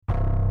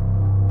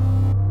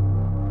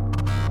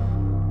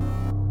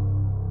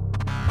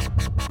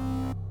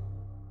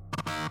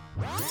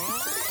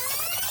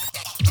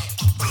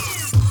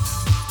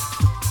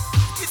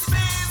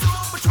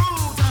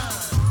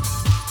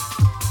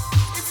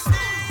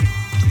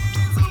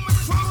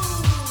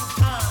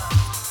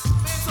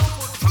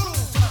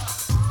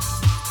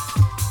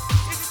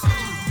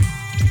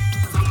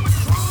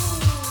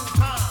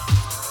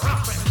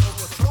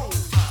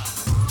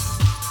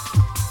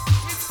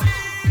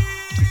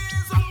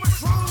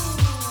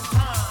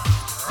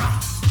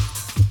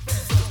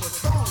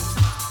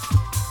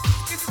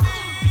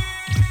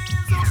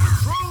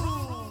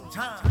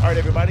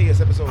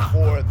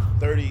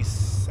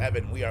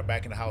4:37. We are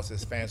back in the house.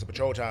 It's Fans of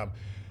Patrol time.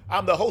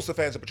 I'm the host of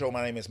Fans of Patrol.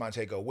 My name is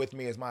Montego. With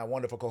me is my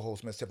wonderful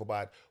co-host, Miss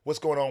Tifflebot. What's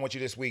going on with you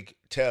this week,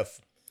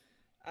 Tiff?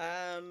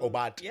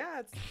 Obot.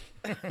 Yeah,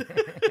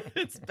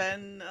 it's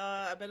been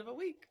a bit of a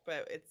week,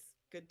 but it's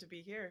good to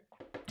be here.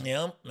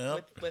 Yeah.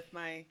 With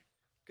my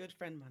good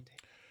friend Monte.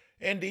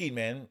 Indeed,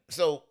 man.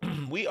 So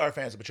we are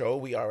Fans of Patrol.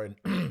 We are a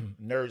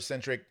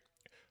nerd-centric,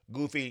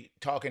 goofy,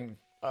 talking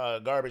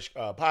garbage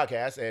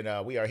podcast,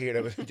 and we are here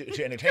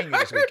to entertain you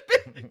this week.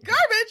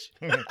 Garbage.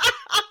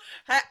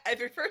 If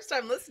you're first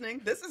time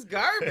listening, this is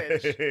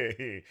garbage.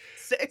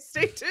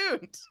 Stay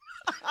tuned.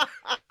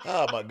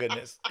 Oh my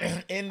goodness.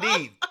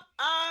 Indeed.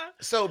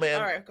 So man,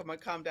 all right, come on,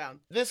 calm down.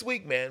 This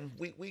week, man,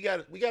 we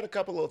got a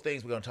couple of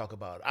things we're gonna talk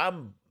about.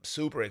 I'm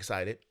super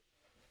excited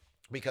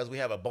because we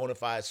have a bona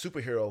fide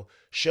superhero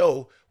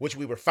show which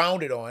we were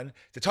founded on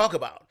to talk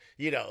about.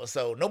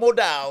 So no more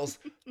dolls,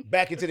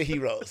 back into the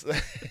heroes.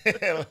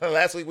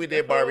 Last week we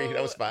did Barbie,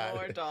 that was fine.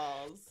 More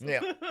dolls.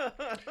 Yeah,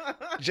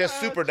 just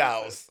super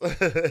dolls.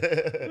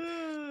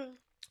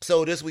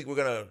 So this week we're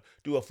gonna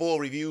do a full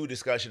review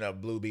discussion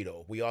of Blue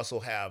Beetle. We also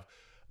have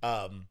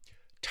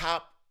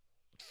top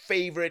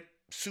favorite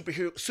super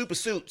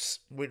suits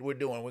we're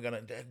doing. We're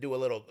gonna do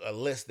a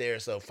list there.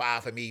 So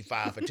 5 for me,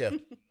 5 for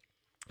Tiff.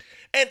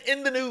 And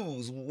in the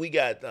news, we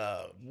got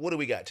what do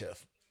we got,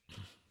 Tiff?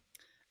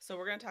 So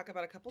we're gonna talk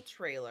about a couple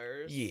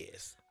trailers.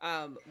 Yes.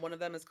 One of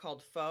them is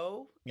called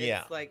Faux. It's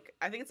yeah.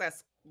 I think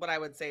it's what I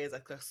would say is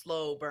like a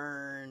slow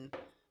burn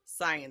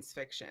science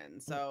fiction.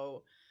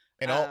 So.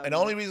 And the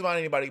only reason why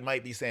anybody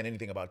might be saying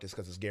anything about this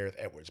because it's Garrett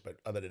Edwards, but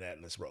other than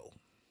that, let's roll.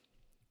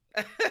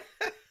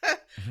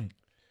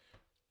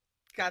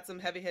 Got some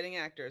heavy hitting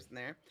actors in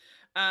there.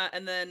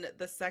 And then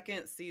the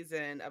second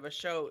season of a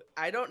show.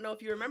 I don't know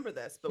if you remember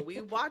this, but we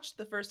watched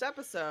the first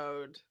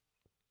episode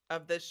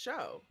of this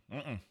show.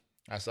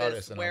 I saw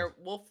this. Where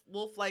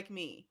Wolf Like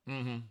Me.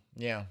 Mm-hmm.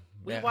 Yeah.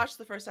 We watched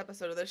the first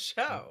episode of this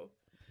show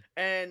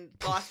and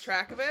lost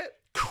track of it.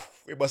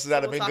 It must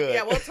not have been good.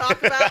 Yeah, we'll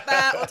talk about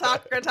that.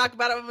 We're going to talk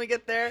about it when we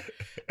get there.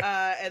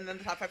 And then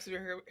the top 5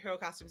 superhero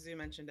costumes you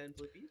mentioned in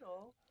Blue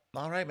Beetle.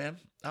 All right, man.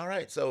 All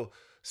right. So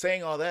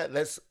saying all that,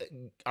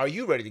 are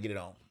you ready to get it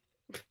on?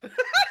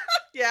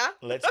 Yeah.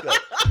 Let's go.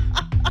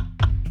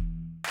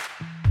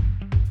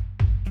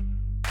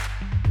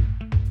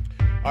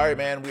 All right,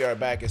 man, we are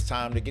back. It's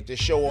time to get this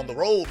show on the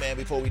road, man.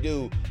 Before we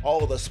do,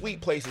 all the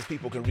sweet places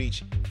people can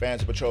reach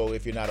Fans of Patrol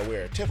if you're not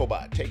aware.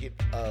 Tifflebot, take it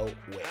away. All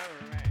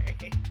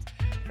right.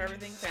 For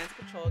everything Fans of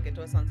Patrol, get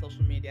to us on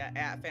social media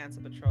at Fans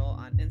of Patrol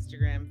on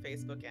Instagram,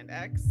 Facebook, and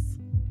X.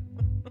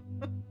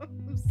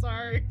 I'm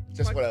sorry.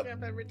 Just want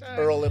to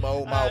Earl in my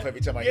own mouth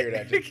every time I hear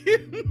that.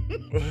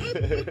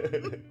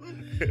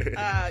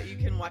 You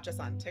can watch us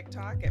on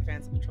TikTok at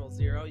Fans of Patrol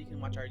 0. You can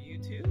watch our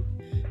YouTube.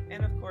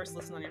 And of course,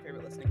 listen on your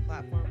favorite listening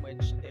platform,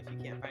 which if you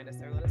can't find us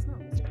there, let us know.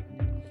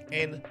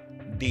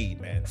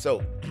 Indeed, man.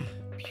 So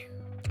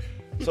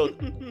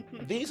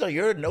these are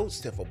your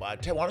notes,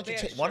 Tifflebot.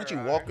 Why don't you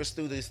walk us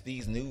through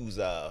these news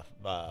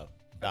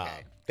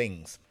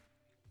things?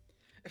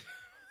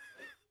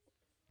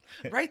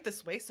 Right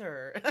this way,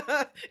 sir.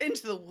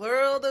 Into the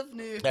world of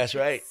news. That's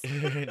right.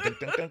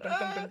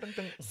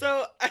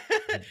 So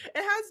it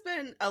has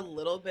been a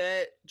little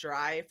bit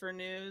dry for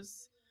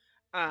news.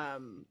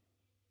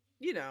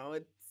 It's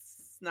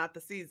not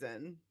the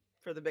season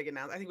for the big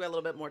announcement. I think we have a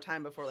little bit more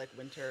time before like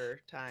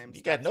winter time.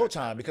 You got no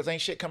time because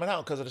ain't shit coming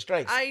out because of the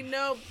strikes. I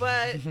know,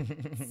 but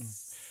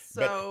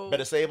so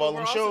better save all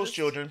them shows,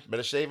 children.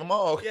 Better save them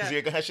all because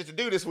you're gonna have shit to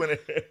do this winter.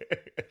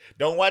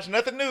 Don't watch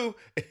nothing new.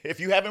 If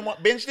you haven't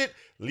binged it,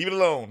 leave it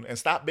alone and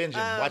stop binging.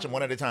 Watch them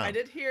one at a time. I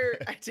did hear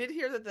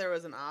that there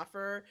was an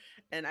offer,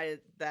 and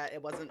that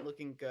it wasn't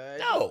looking good.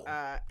 No.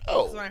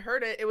 Because when I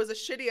heard it, it was a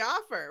shitty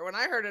offer. When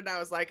I heard it, I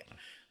was like,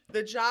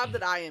 the job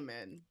that I am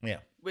in,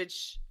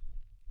 which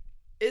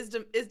is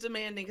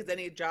demanding because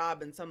any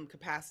job in some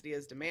capacity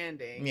is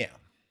demanding. Yeah.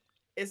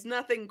 It's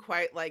nothing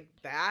quite like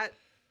that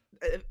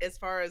as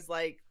far as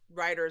like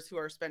writers who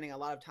are spending a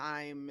lot of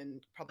time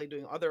and probably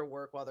doing other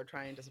work while they're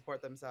trying to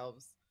support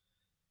themselves.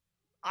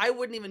 I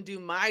wouldn't even do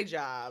my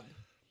job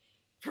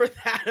for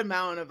that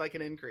amount of like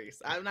an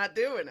increase. I'm not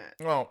doing it.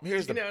 Well, you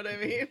know what I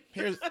mean?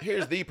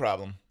 Here's the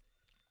problem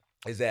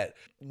is that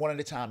one at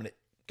a time and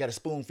got to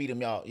spoon feed them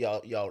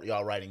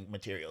y'all writing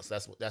materials.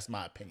 That's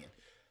my opinion.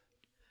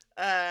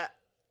 I'm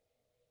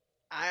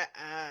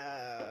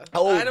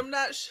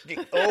not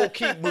sure.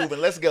 Keep moving.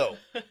 Let's go.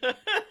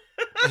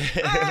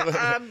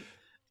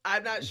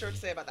 I'm not sure what to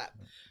say about that.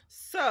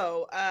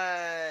 So,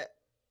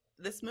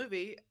 this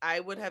movie,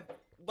 what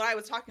I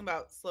was talking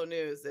about slow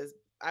news is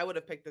I would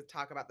have picked to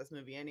talk about this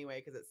movie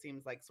anyway because it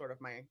seems like sort of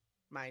my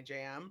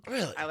jam.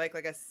 Really? I like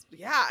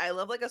I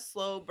love like a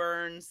slow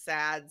burn,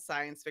 sad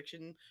science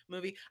fiction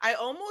movie. I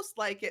almost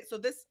like it. So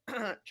this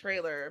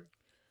trailer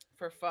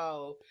for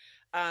Faux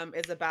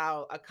is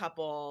about a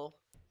couple.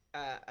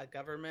 A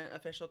government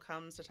official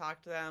comes to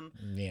talk to them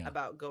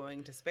about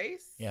going to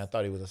space. Yeah, I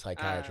thought he was a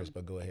psychiatrist,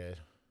 but go ahead.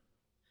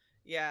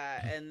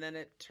 Yeah, and then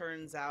it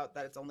turns out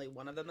that it's only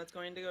one of them that's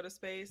going to go to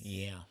space.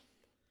 Yeah.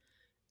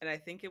 And I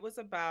think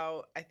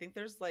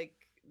there's like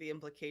the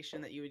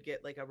implication that you would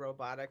get like a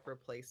robotic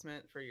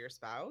replacement for your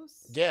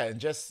spouse. Yeah,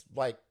 and just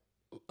like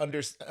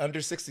under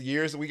 60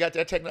 years we got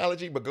that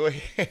technology, but go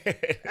ahead.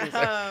 It's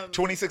like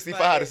 2065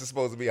 but this is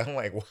supposed to be. I'm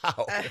like,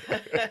 wow.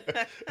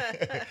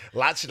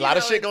 lot you of know,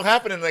 shit gonna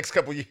happen in the next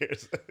couple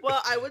years.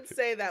 well, I would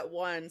say that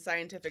one,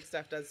 scientific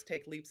stuff does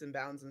take leaps and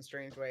bounds in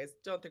strange ways.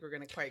 Don't think we're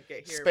gonna quite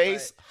get here.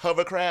 Space,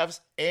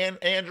 hovercrafts, and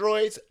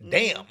androids.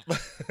 Damn.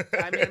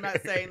 I mean, I'm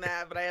not saying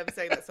that, but I am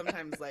saying that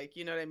sometimes, like,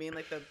 you know what I mean?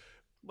 Like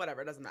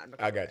whatever, it doesn't matter.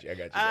 I got you.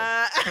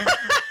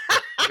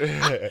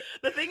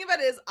 The thing about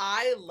it is,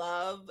 I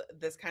love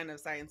this kind of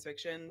science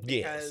fiction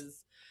because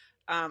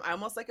Yes. I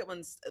almost like it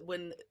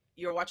when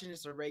you're watching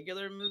just a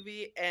regular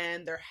movie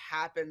and there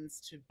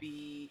happens to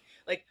be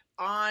like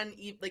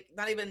like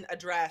not even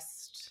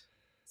addressed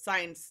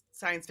science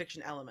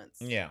fiction elements.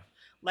 Yeah.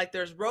 Like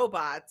there's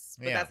robots,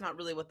 but Yeah. that's not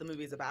really what the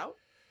movie's about.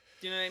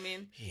 Do you know what I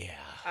mean?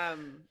 Yeah.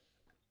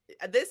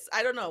 This,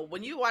 I don't know.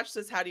 When you watch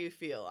this, how do you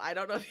feel? I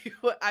don't know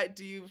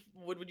if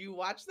would you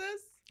watch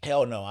this?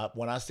 Hell no.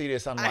 When I see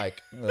this, I'm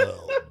like,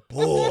 oh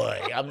boy.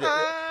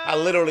 I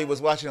literally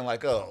was watching it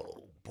like,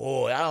 oh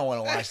boy, I don't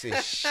want to watch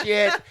this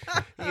shit.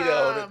 You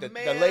know,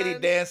 the lady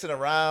dancing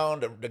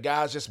around, the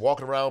guy's just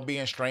walking around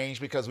being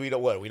strange because we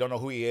don't know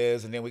who he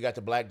is, and then we got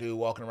the black dude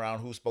walking around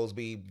who's supposed to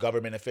be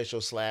government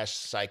official /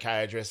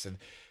 psychiatrist, and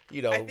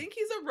you know, I think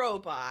he's a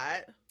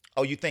robot.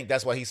 Oh, you think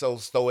that's why he's so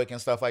stoic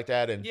and stuff like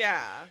that? And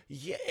yeah,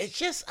 it's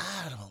just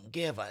I don't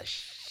give a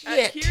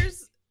shit.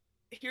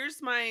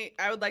 Here's my.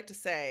 I would like to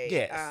say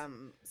Yes.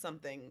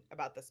 Something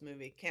about this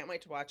movie. Can't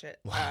wait to watch it.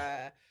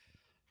 Wow.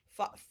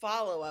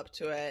 Follow up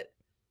to it.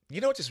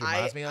 You know what this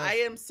reminds me of? I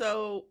am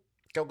so.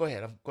 Go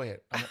ahead. Go ahead.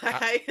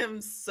 I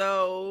am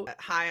so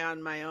high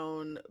on my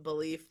own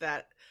belief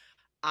that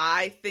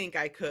I think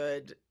I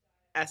could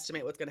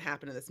estimate what's going to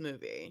happen in this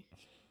movie.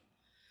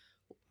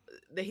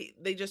 They've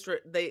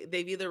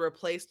either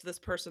replaced this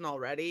person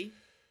already.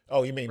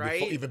 Oh, you mean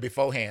right? even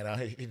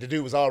beforehand? The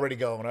dude was already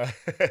gone.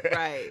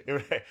 Right.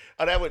 Right.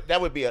 Oh,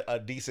 that would be a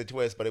decent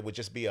twist, but it would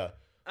just be a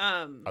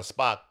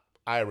Spock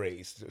eye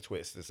raise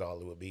twist. That's all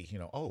it would be. You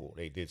know, oh,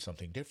 they did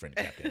something different,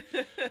 Captain.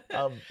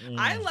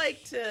 I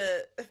like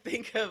to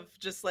think of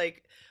just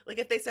like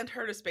if they sent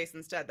her to space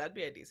instead, that'd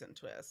be a decent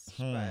twist.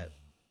 But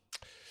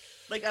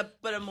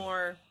a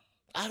more.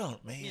 I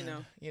don't,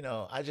 man. You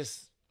know, I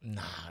just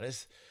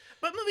this.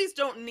 But movies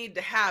don't need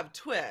to have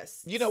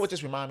twists. You know what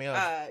this reminds me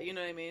of? You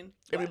know what I mean?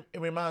 It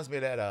reminds me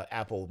of that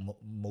Apple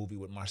movie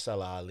with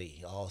Marcella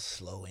Ali, all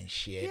slow and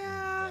shit.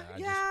 Yeah,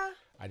 and,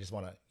 I just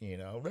want to,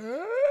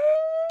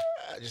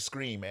 just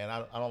scream, man.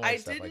 I don't like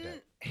stuff like that. I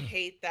didn't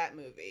hate that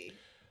movie,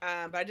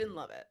 but I didn't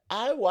love it.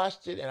 I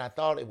watched it and I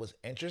thought it was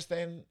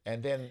interesting,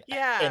 and then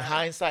in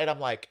hindsight,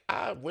 I'm like,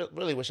 I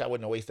really wish I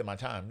wouldn't have wasted my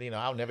time. You know,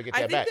 I'll never get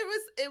that back.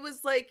 It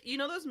was like, you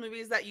know, those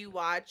movies that you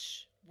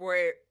watch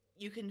where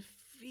you can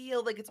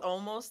feel like it's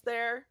almost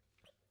there.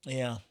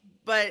 Yeah.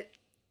 But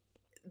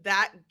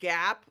that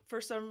gap for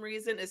some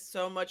reason is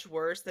so much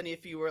worse than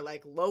if you were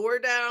like lower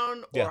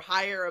down or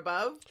higher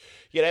above.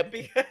 Yeah,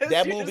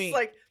 that movie just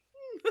like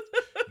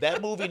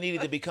that movie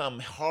needed to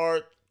become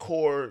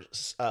hardcore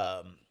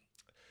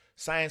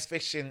science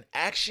fiction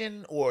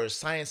action or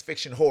science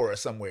fiction horror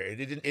somewhere.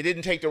 It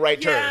didn't take the right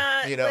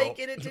turn, you know. Like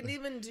it didn't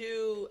even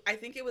do. I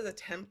think it was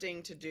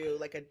attempting to do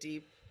like a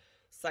deep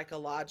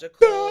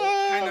psychological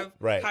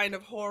kind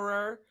of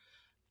horror,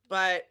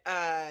 but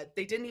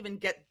they didn't even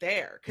get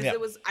there because it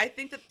was. I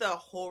think that the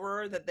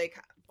horror that they.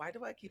 Why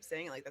do I keep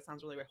saying it like that?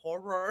 Sounds really weird.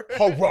 Horror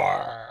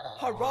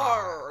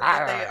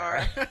that they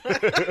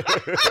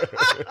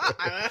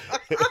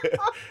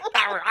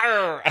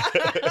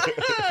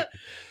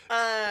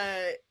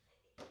are.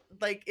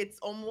 Like it's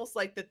almost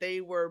like that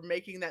they were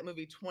making that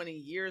movie 20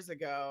 years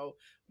ago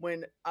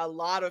when a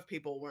lot of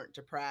people weren't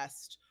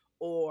depressed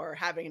or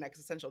having an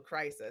existential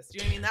crisis. Do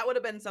you know what I mean? That would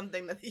have been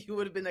something that you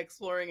would have been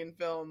exploring in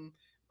film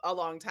a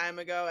long time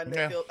ago. And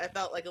I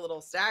felt like a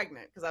little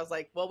stagnant because I was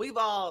like, well, we've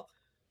all,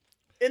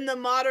 in the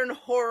modern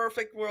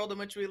horrific world in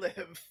which we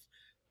live,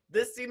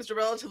 this seems a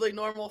relatively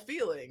normal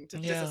feeling to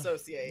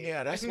disassociate.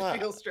 Yeah, that's why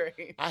feel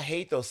strange. I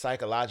hate those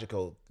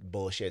psychological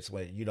bullshits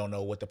when you don't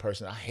know what the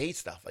person. I hate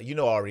stuff. You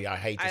know already. I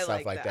hate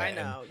stuff like that. I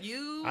know.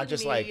 You I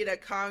just need a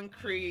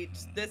concrete.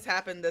 This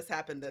happened. This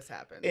happened. This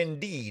happened.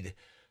 Indeed.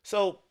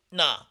 So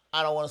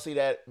I don't want to see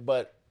that.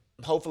 But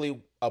hopefully,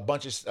 a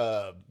bunch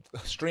of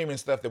streaming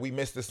stuff that we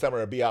missed this summer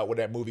will be out when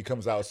that movie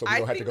comes out, so we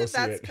don't have to go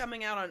see it. That's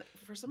coming out on.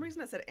 For some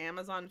reason, it said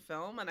Amazon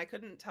Film, and I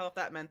couldn't tell if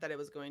that meant that it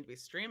was going to be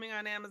streaming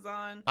on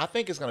Amazon. I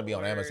think it's going to be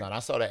on Amazon. I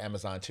saw that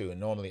Amazon too, and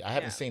normally I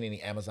haven't seen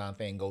any Amazon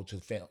thing go to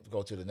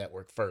the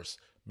network first.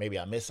 Maybe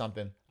I missed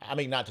something. I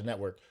mean, not the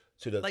network,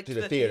 to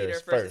the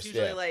theaters first. It's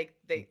usually like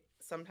they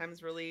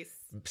sometimes release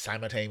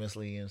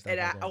simultaneously and stuff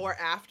like that. Or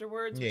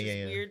afterwards, which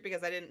is weird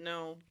because I didn't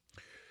know.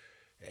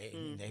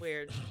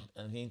 Weird.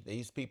 I mean,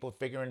 these people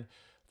figuring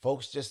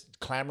folks just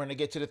clamoring to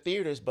get to the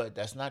theaters, but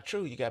that's not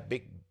true. You got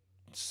big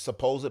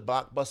supposed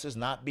blockbusters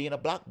not being a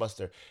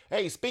blockbuster.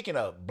 Hey, speaking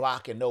of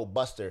block and no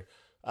buster,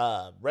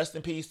 rest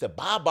in peace to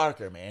Bob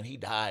Barker, man. He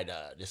died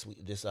this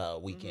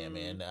weekend,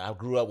 man. I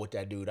grew up with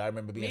that dude. I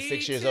remember being Me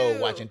 6 years too. old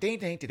watching ding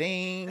ding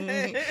ding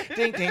ding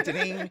ding ding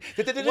ding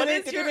What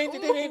is your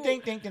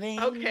ding.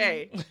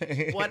 Okay?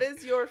 What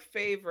is your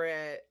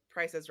favorite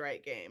Price is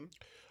Right game?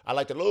 I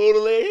like the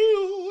yodeling.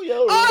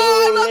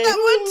 I love that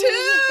one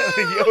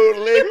too.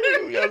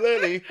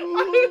 Yodeling.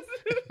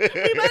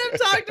 We might have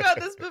talked about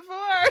this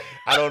before.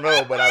 I don't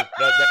know, but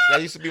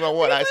that used to be my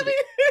one. I used to be...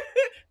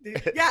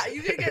 Yeah,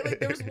 you did get like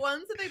there was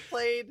ones that they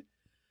played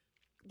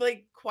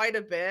like quite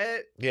a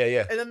bit.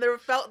 Yeah. And then there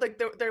felt like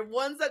there were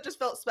ones that just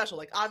felt special.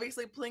 Like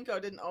obviously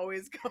Plinko didn't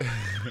always go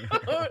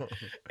out.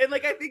 And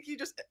like I think you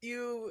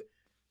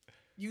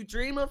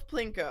dream of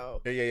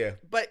Plinko. Yeah.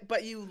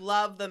 But you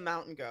love the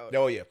mountain goat.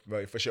 Oh yeah,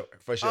 right, for sure.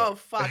 Oh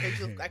fuck,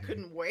 I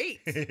couldn't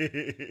wait.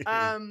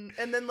 And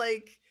then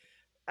like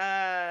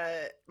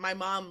my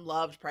mom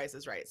loved Price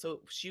is Right,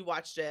 so she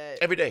watched it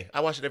every day.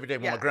 I watched it every day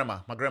with my grandma.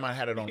 My grandma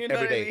had it on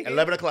every day. I mean?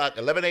 11 o'clock,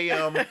 11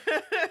 a.m.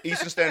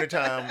 Eastern Standard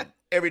Time,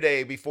 every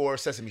day before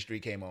Sesame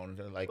Street came on.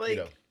 Like you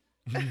know.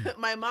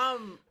 My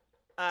mom,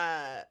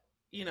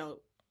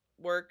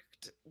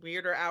 worked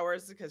weirder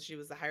hours because she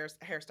was a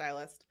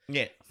hairstylist.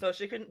 Yeah. So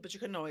she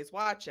couldn't always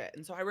watch it.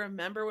 And so I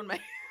remember when my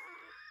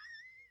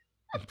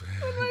when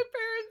my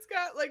parents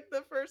got like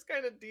the first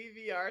kind of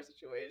DVR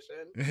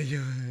situation,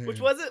 which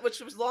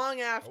was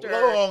long after.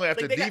 Long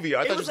after like, DVR.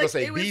 I thought you was gonna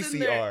say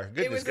VCR.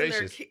 Goodness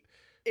gracious.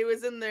 It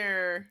was in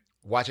their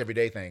watch every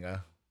day thing, huh?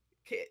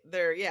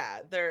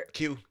 Their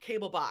Q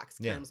cable box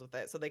comes with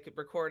it, so they could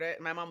record it.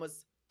 And my mom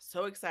was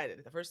so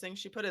excited. The first thing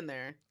she put in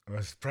there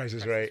was Price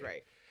is Right.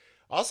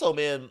 Also,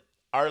 man,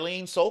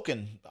 Arlene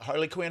Sorkin,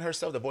 Harley Quinn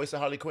herself, the voice of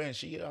Harley Quinn,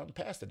 she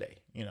passed today.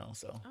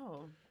 So.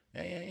 Oh.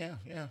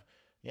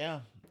 Yeah.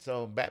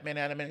 So Batman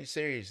animated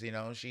series,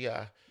 she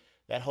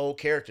that whole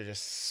character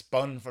just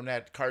spun from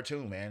that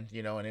cartoon, man.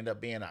 And ended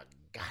up being a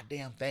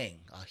goddamn thing,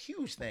 a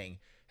huge thing.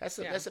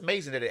 That's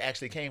amazing that it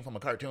actually came from a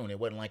cartoon. It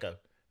wasn't like a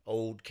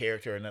old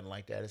character or nothing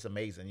like that. It's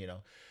amazing,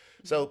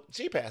 So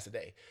she passed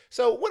today.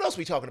 So what else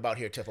we talking about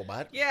here,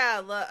 Tifflebot?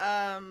 Yeah,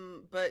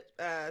 but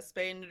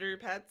spay and neuter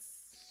pets.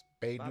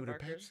 Spay neuter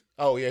pets?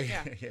 Oh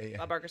yeah.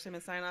 Bob Barker's him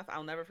and sign off.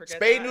 I'll never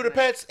forget. Spay neuter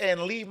pets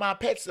and leave my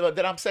pets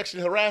that I'm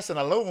sexually harassing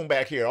alone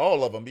back here.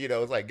 All of them.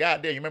 It's like,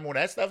 goddamn. You remember when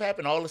that stuff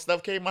happened? All the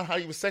stuff came out how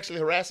he was sexually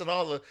harassing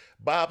all the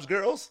Bob's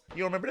girls.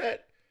 You don't remember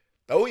that?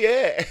 Oh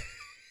yeah.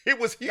 It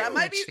was huge. That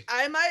might be.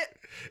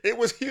 It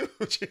was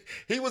huge.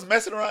 He was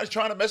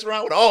trying to mess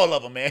around with all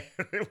of them, man.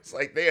 It was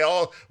like they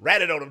all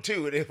ratted on him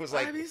too, and it was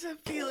like. I was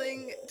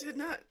feeling did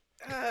not.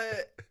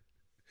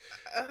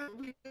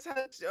 We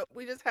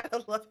just had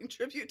a loving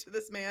tribute to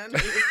this man who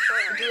was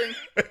doing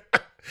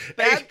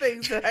bad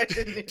things that I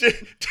didn't.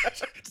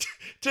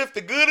 Tiff,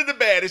 the good and the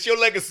bad, it's your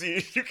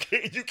legacy.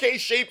 You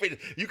can't shape it.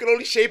 You can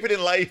only shape it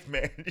in life,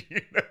 man.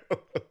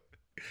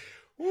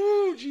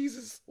 Woo,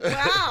 Jesus.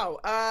 Wow.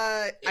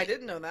 I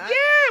didn't know that.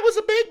 Yeah, it was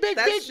a big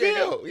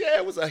deal. Yeah,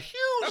 it was a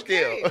huge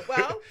deal.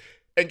 Well,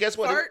 and guess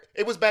what?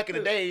 It was back in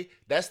the day.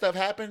 That stuff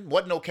happened.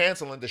 Wasn't no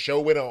canceling. The show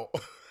went on.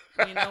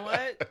 You know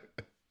what?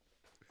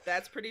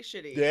 That's pretty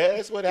shitty. Yeah,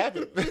 that's what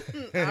happened.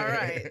 All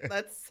right.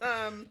 Let's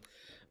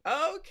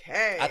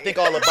okay. I think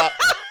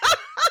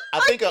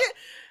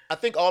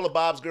all of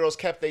Bob's girls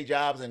kept their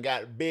jobs and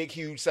got big,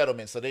 huge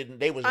settlements. So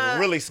they was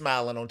really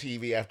smiling on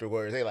TV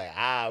afterwards. They like,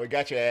 we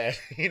got your ass.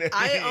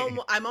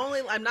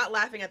 I'm not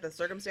laughing at the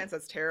circumstance.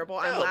 That's terrible.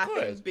 I'm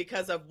laughing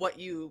because of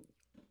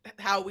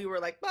how we were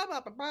like, blah,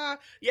 blah, blah, blah.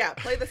 Yeah,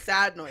 play the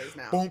sad noise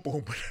now. Boom,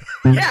 boom.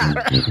 Yeah.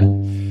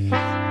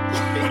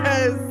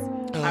 Because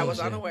I was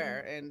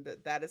unaware, and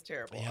that is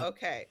terrible. Yep.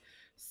 Okay.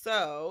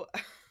 So,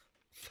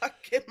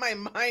 get my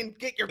mind.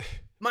 Get your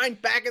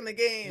mind back in the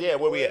game. Yeah,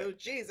 where we at?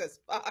 Jesus,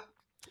 fuck.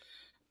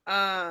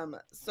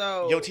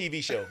 So your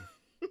TV show.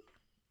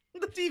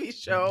 The TV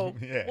show.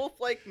 Yeah. Wolf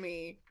Like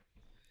Me.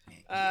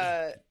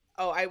 I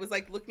was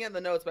like looking at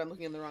the notes, but I'm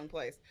looking in the wrong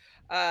place.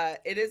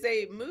 It is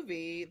a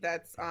movie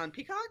that's on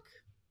Peacock.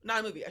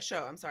 Not a movie, a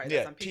show. I'm sorry.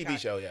 That's on Peacock. TV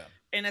show, yeah.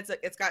 And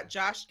it's got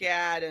Josh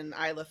Gad and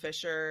Isla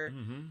Fisher,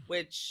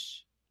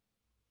 which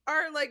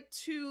are like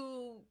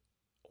two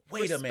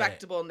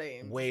respectable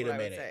names. Wait a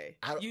minute.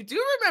 You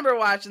do remember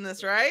watching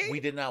this, right? We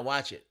did not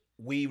watch it.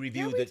 We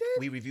reviewed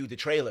the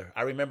trailer.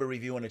 I remember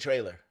reviewing the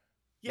trailer.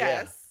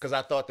 Yes. Because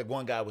I thought the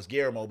one guy was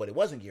Guillermo, but it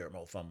wasn't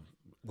Guillermo from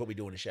What We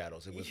Do in the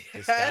Shadows. It was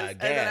this guy,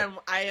 Gad. And then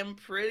I am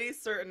pretty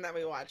certain that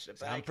we watched it.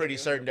 But I'm pretty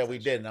certain that we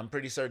didn't. I'm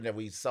pretty certain that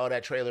we saw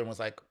that trailer and was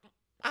like,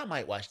 I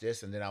might watch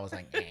this. And then I was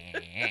like,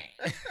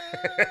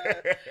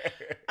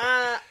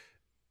 I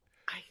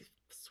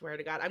swear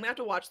to God. I'm going to have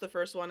to watch the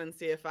first one and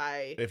see if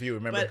you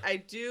remember. But I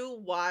do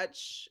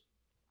watch...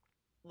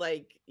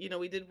 we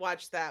did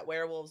watch that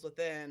Werewolves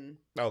Within.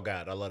 Oh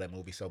God, I love that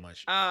movie so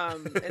much.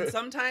 And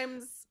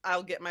sometimes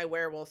I'll get my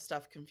werewolf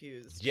stuff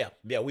confused. Yeah,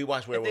 we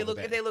watch Werewolves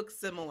Within. If they look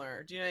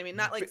similar, do you know what I mean?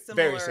 Not like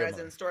similar as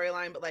in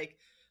storyline, but like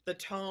the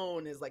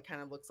tone is like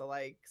kind of looks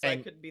alike. So I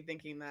And- could be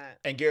thinking that.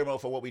 And Guillermo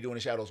for What We Do in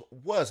the Shadows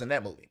was in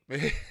that movie.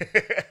 Get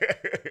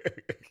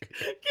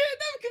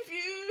them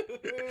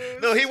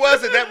confused. No, he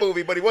was in that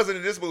movie, but he wasn't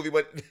in this movie.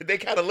 But they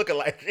kind of look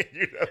alike,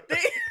 you know.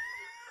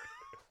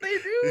 They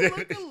do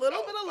look a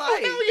little bit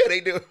alike. Oh, yeah,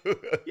 they do.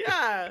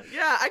 Yeah.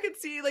 I could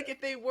see like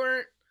if they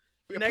weren't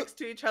next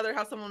to each other,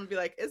 how someone would be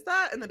like, "Is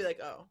that?" And they'd be like,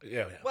 "Oh,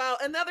 Yeah. Well,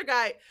 and the other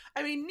guy,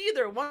 I mean,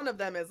 neither one of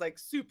them is like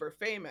super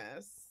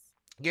famous.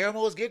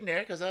 Guillermo was getting there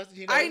because I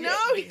know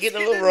he's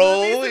getting a getting little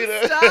role, movies you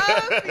and know.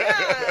 stuff.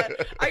 Yeah,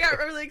 I got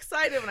really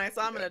excited when I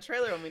saw him in a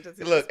trailer when we just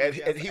Look, and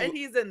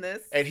he's in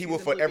this, and he will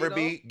He's in Blue forever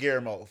Beetle. be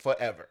Guillermo,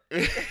 forever.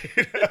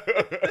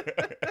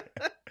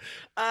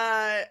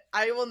 I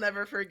will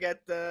never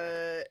forget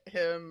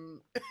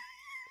him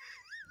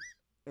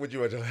Would you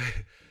want to?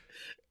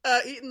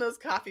 eating those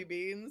coffee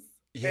beans.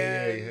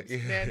 Yeah. and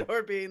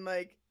Mandor being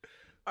like,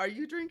 "Are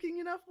you drinking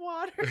enough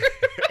water?"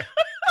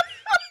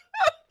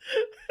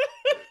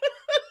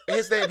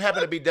 His name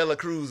happened to be Dela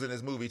Cruz in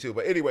this movie too.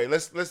 But anyway,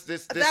 let's That's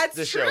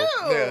this show.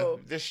 true.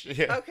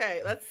 Yeah.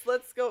 Okay,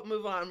 let's go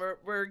move on.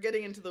 We're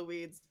getting into the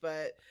weeds,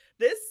 but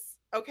this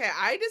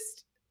I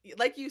just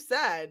like you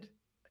said,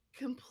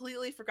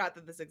 completely forgot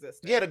that this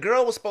existed. Yeah, the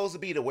girl was supposed to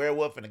be the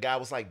werewolf, and the guy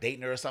was like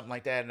dating her or something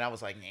like that, and I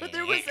was like, But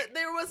there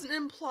was an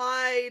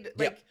implied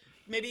Yep.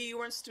 maybe you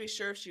weren't supposed to be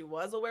sure if she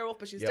was a werewolf,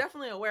 but she's Yep.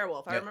 definitely a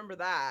werewolf. I Yep. remember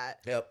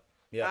that. Yep.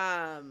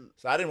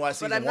 So I didn't watch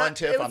but season one,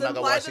 Tiff. I'm not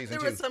gonna watch season there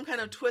two. was some kind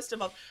of twist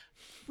involved.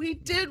 We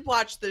did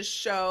watch this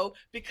show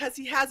because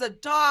he has a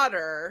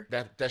daughter,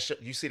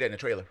 You see that in the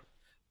trailer.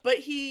 but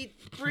he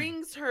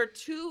brings her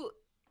to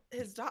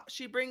his daughter.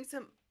 She brings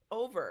him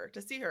over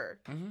to see her.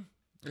 Mm-hmm.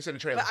 It's in the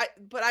trailer.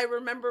 But I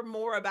remember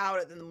more about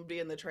it than would be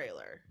in the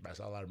trailer. That's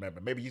all I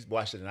remember. Maybe you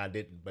watched it and I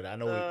didn't, but I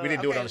know we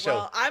didn't do it on the show.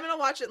 Well, I'm gonna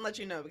watch it and let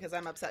you know because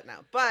I'm upset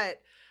now.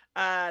 But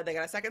they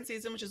got a second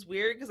season, which is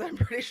weird because I'm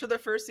pretty sure the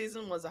first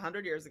season was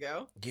 100 years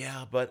ago.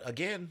 Yeah, but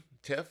again,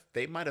 Tiff,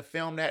 they might have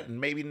filmed that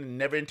and maybe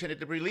never intended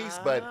to release,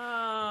 Oh, but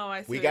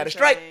I see we what got you're a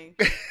strike. saying.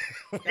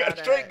 We got Got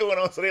a strike it. going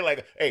on, so they're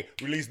like, "Hey,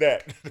 release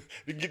that.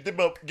 Get them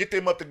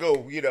up to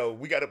go. You know,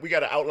 we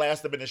gotta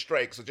outlast them in the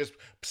strike. So just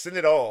send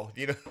it all.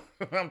 You know,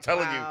 I'm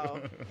telling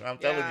Wow. you, I'm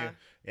telling Yeah. you,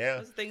 yeah.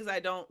 Those are things I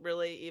don't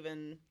really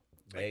even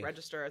Hey.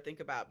 register or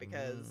think about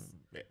because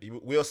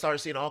We'll start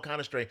seeing all kind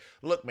of strike.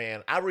 Look,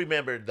 man, I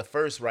remember the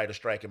first writer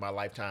strike in my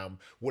lifetime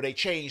where they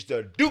changed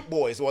the Duke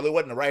Boys. Well, it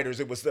wasn't the writers;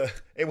 it was the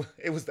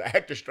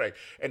actor strike.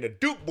 And the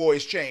Duke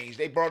Boys changed.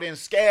 They brought in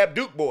Scab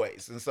Duke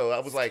Boys, and so I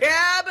was like,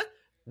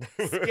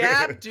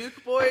 Scab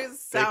Duke Boys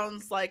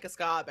sounds like a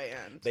ska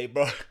band. They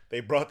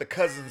brought the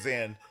cousins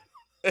in,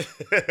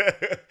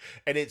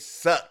 and it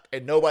sucked,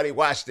 and nobody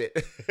watched it.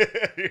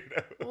 You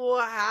know?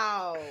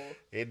 Wow.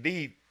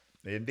 Indeed.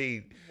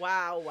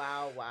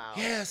 Wow.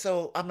 Yeah,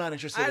 so I'm not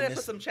interested I had in to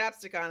this. put some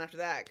chapstick on after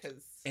that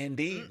because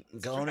Indeed,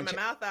 go on and my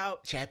mouth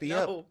out. chappy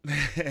No. up.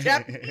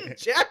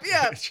 Chappy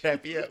up.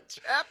 Chappy up.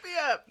 Chappy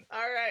up.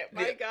 All right.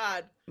 My Yeah.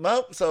 God.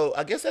 Well, so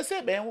I guess that's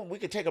it, man. We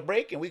could take a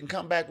break and we can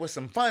come back with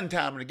some fun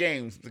time in the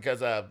games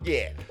because,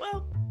 yeah.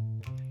 Well,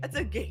 it's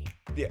a game.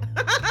 Yeah.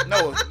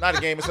 No, it's not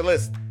a game. It's a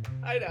list.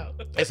 I know.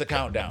 It's a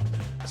countdown.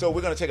 So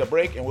we're going to take a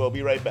break and we'll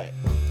be right back.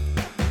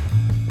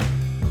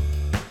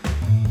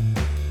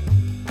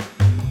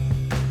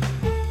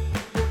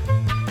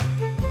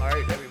 All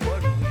right,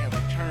 everyone, we have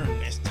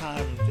returned. It's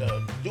time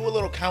to do a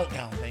little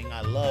countdown thing.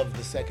 I love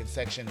the second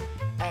section,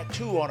 Act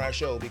 2 on our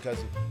show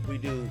because we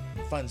do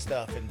fun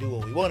stuff and do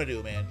what we want to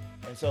do, man.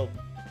 And so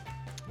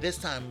this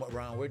time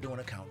around, we're doing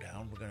a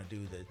countdown. We're going to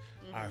do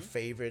our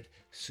favorite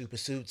super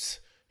suits.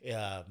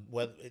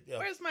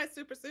 Where's my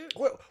super suit?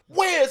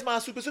 Where's my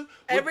super suit?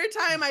 Every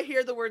time I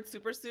hear the word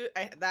super suit,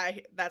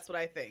 that's what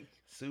I think.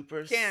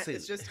 Super Can't. suit.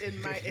 It's just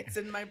it's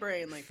in my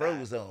brain like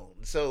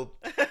Frozone. So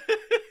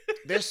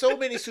there's so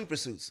many super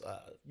suits.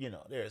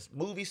 There's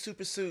movie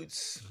super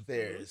suits.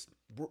 There's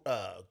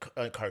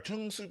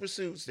cartoon super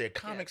suits. There are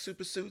comic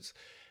super suits,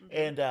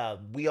 and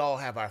we all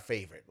have our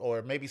favorite.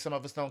 Or maybe some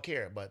of us don't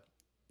care, but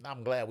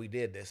I'm glad we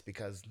did this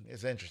because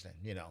it's interesting.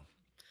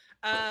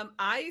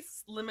 I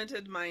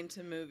limited mine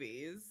to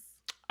movies.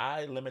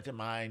 I limited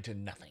mine to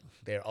nothing.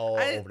 They're all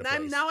over the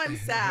place. Now I'm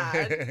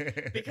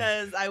sad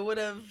because I would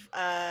have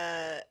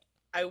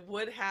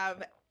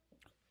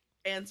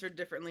answered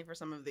differently for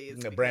some of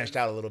these. Branched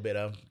out a little bit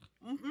of.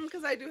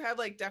 Because I do have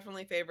like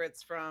definitely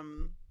favorites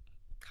from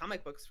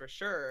comic books for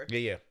sure.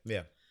 Yeah.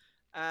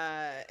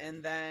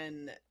 And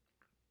then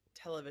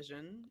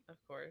television, of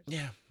course.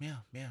 Yeah.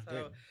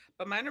 So,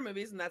 but mine are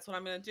movies, and that's what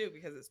I'm gonna do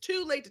because it's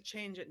too late to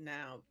change it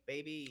now,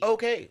 baby.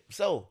 Okay,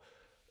 so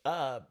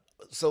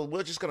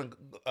we're just gonna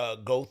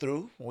go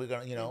through. We're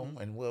gonna,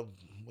 and we'll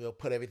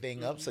put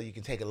everything up so you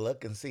can take a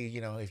look and see,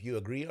 if you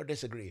agree or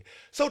disagree.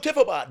 So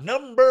Tiffabot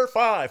number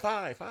 5.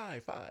 I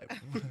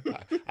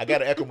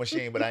got an echo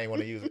machine, but I ain't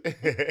want to use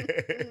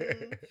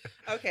it.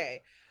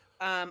 Okay.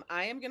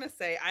 I am gonna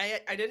say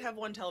I did have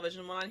one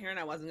television one on here, and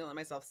I wasn't gonna let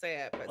myself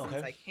say it, but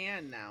since I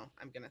can now,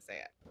 I'm gonna say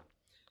it.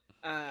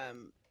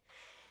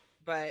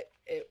 But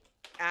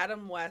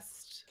Adam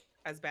West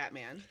as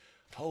Batman.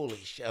 Holy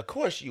shit! Of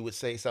course, you would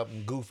say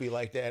something goofy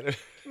like that.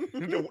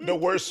 The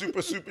worst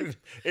super suit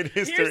in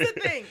history. Here's the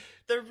thing.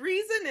 The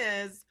reason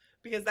is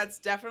because that's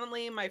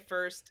definitely my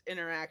first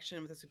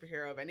interaction with a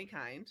superhero of any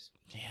kind.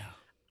 Yeah.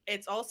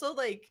 It's also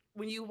like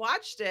when you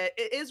watched it,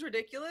 it is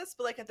ridiculous,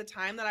 but like at the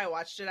time that I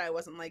watched it, I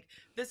wasn't like,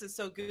 this is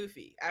so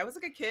goofy. I was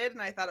like a kid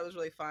and I thought it was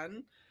really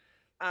fun.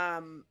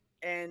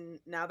 And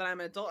now that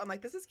I'm an adult, I'm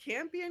like, this is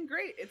campy and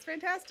great. It's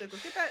fantastic.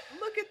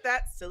 Look at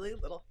that silly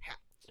little hat.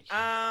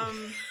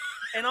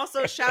 And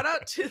also shout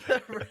out to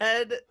the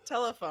red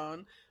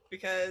telephone,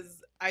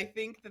 because I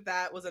think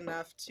that was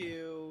enough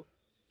to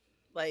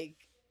like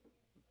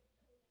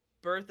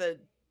birth a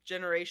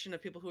generation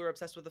of people who are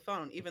obsessed with the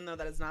phone, even though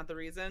that is not the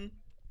reason.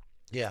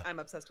 Yeah. I'm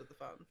obsessed with the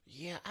phone.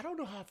 Yeah, I don't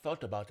know how I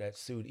felt about that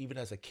suit even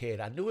as a kid.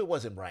 I knew it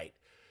wasn't right.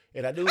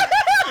 And I knew You're like,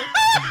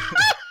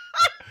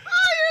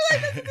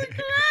 this isn't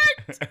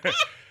correct.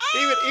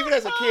 even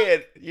as a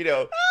kid, you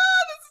know.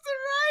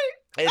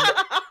 This isn't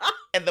right.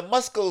 And the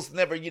muscles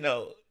never, you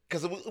know,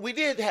 because we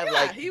did have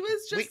like he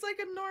was just like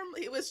a normal.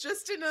 He was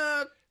just in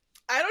a.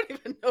 I don't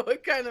even know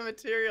what kind of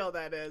material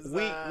that is.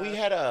 We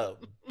had a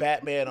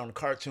Batman on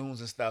cartoons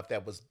and stuff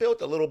that was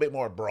built a little bit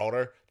more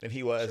broader than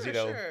he was, you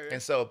know,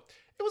 and so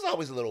it was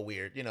always a little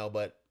weird, you know,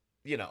 but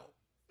you know,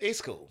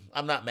 it's cool.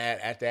 I'm not mad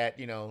at that,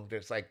 you know.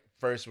 There's like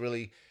first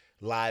really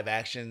live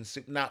action,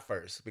 not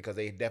first, because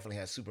they definitely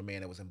had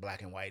Superman that was in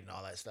black and white and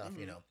all that stuff,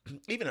 you know,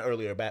 even an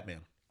earlier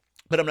Batman.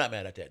 But I'm not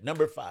mad at that.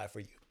 Number 5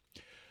 for you.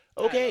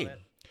 Okay,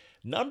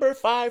 number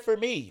 5 for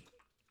me.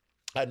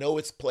 I know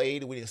it's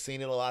played. We've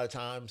seen it a lot of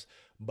times,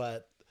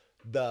 but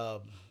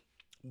the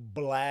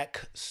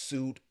black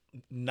suit,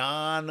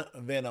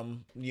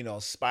 non-Venom, you know,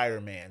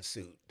 Spider-Man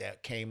suit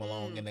that came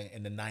along in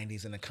the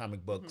 90s in the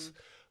comic books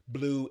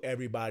blew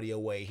everybody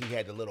away. He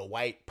had the little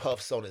white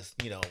puffs on his,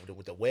 you know,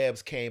 with the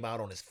webs came out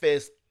on his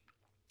fist.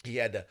 He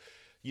had the,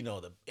 you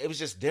know, it was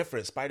just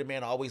different.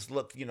 Spider-Man always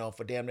looked, you know,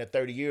 for damn near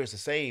 30 years the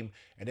same.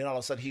 And then all of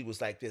a sudden he was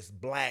like this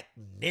black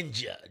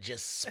ninja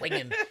just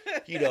swinging,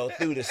 you know,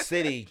 through the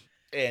city.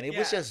 And it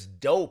was just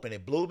dope, and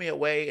it blew me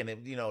away. And it,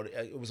 you know,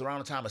 it was around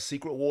the time of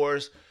Secret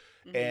Wars,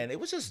 and it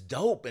was just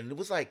dope. And it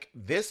was like,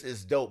 this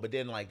is dope. But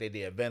then like they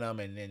did Venom,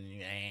 and then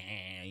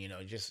you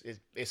know, just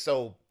it's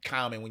so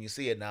common when you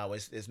see it now.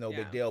 It's no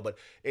big deal, but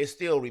it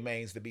still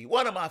remains to be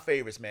one of my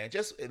favorites, man.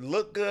 Just it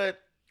looked good.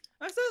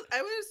 I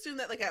would assume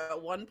that like at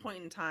one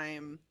point in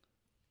time,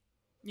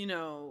 you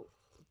know,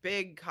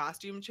 big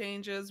costume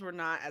changes were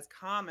not as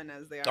common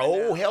as they are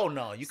now. Hell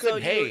no, you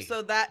couldn't.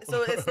 So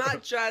it's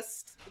not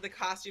just the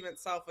costume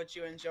itself which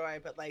you enjoy,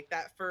 but like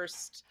that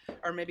first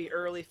or maybe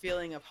early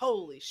feeling of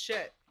holy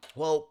shit.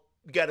 Well,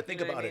 you got to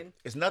think about it.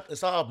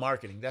 It's all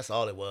marketing. That's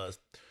all it was.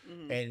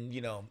 And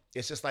you know,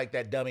 it's just like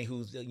that dummy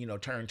who's, you know,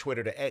 turned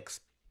Twitter to X.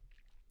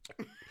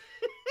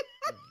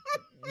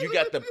 You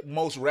got the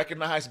most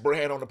recognized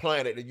brand on the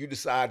planet, and you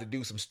decide to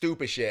do some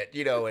stupid shit,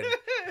 you know, and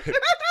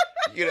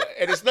you know,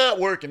 and it's not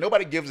working.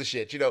 Nobody gives a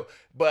shit, you know.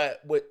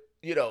 But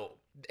you know,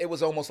 it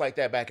was almost like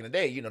that back in the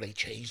day. You know, they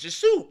changed the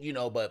suit, you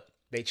know, but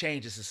they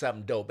changed it to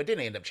something dope. But then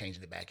they end up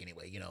changing it back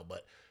anyway, you know.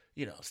 But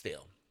you know,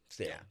 still.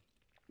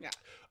 Yeah.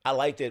 I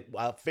liked it.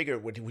 I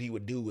figured what he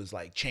would do was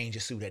like change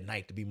his suit at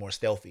night to be more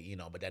stealthy, you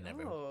know. But that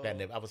never.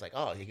 I was like,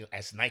 oh,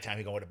 it's nighttime.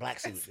 He gonna wear the black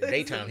suit. At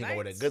daytime, he gonna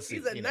wear the good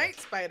suit. He's a night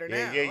spider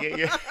now.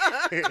 Yeah.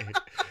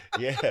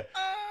 Yeah.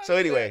 So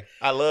anyway,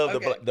 I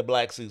love the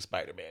black suit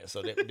Spider-Man.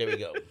 So there we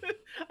go.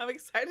 I'm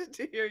excited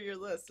to hear your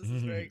list. This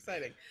is very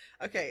exciting.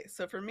 Okay,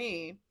 so for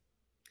me,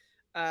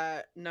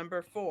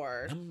 number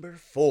 4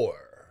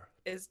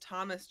 is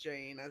Thomas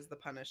Jane as the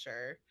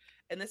Punisher.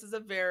 And this is a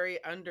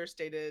very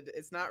understated,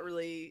 it's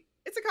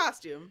a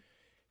costume.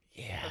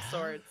 Yeah. Of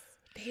sorts.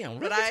 Damn,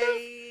 but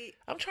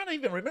I'm trying to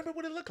even remember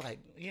what it looked like,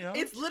 you know?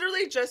 It's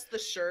literally just the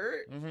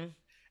shirt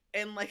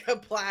and like a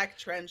black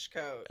trench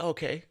coat.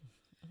 Okay.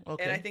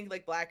 And I think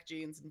like black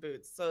jeans and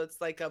boots. So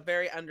it's like a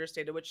very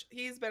understated, which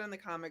he's been in the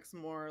comics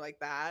more like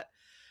that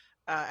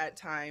at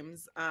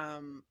times.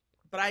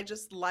 But I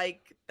just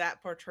like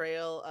that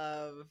portrayal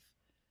of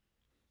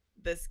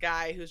this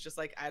guy who's just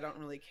like, I don't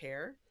really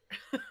care.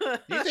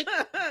 You think?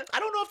 I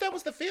don't know if that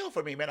was the feel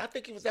for me, man. I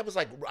think that was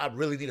like, I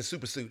really need a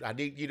super suit. I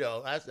need, you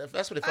know,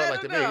 that's what it felt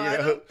like to me. You know? I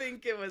don't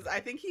think it was. I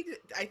think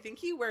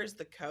he wears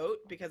the coat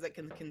because it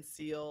can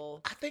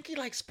conceal. I think he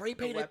like spray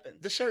painted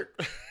the shirt.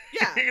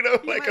 Yeah, you know,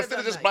 like instead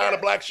of just buying a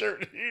black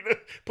shirt, you know,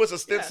 puts a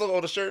stencil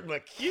on the shirt and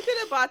like. You could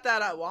have bought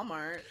that at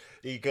Walmart.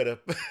 He could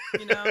have.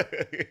 You know.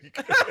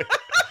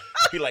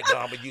 He like, no,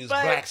 I'm gonna use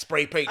black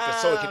spray paint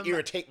so it can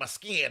irritate my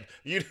skin.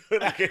 You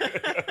know.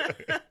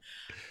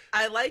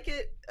 I like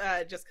it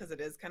just because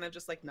it is kind of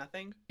just like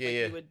nothing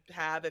you would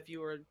have if you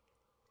were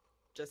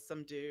just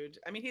some dude.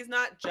 I mean, he's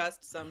not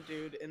just some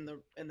dude in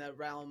the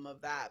realm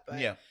of that,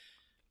 but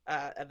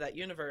of that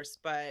universe.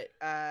 But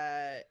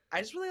I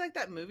just really like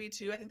that movie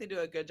too. I think they do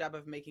a good job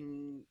of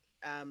making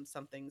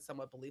something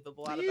somewhat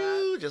believable out of that.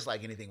 You just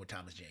like anything with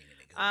Thomas Jane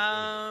in it.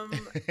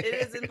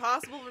 It is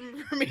impossible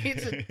for me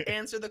to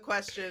answer the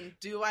question,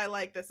 do I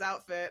like this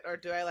outfit or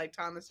do I like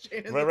Thomas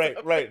Jane in this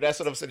outfit? Right. That's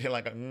what I'm sitting here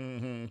like,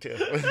 Tiff.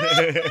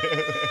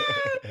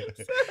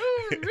 So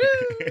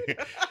rude.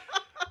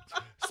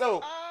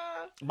 So,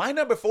 my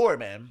number 4,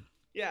 man.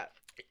 Yeah.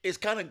 It's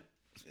kind of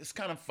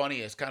funny.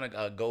 It's kind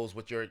of goes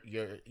with your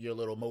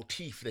little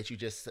motif that you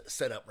just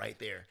set up right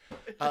there.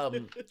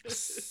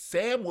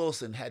 Sam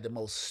Wilson had the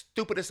most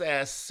stupidest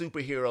ass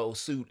superhero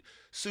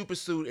super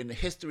suit in the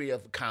history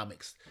of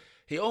comics.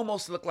 He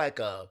almost looked like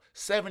a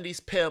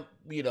 70s pimp,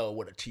 with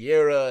a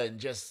tiara and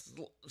just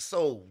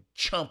so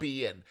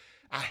chumpy. And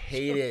I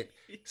hated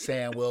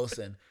Sam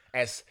Wilson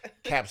as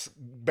Cap's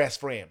best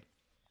friend.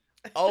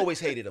 Always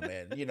hated him,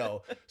 man.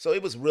 So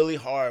it was really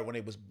hard when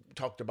it was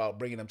talked about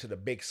bringing him to the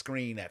big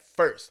screen at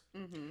first,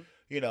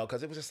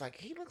 because it was just like,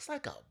 he looks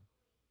like a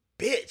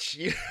bitch.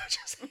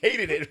 Just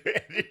hated it,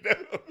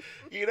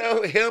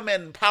 man. Him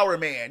and Power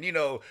Man,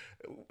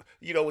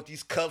 with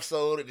these cuffs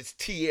on and his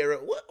tiara.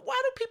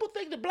 Why do people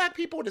think that black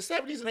people in the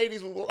 70s and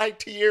 80s would like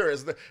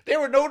tiaras? There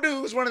were no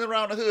dudes running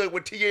around the hood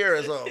with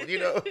tiaras on,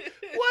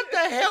 What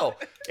the hell?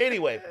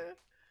 Anyway.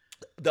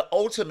 The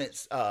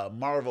Ultimates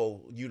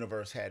Marvel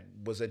universe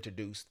was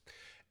introduced,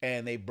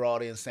 and they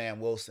brought in Sam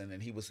Wilson,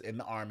 and he was in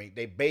the army.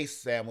 They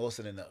based Sam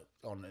Wilson in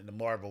the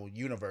Marvel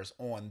universe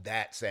on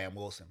that Sam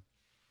Wilson.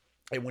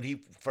 And when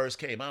he first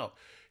came out,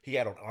 he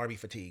had on army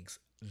fatigues.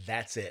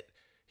 That's it.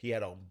 He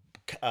had on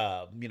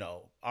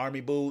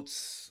army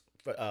boots,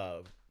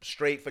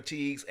 straight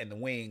fatigues, and the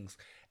wings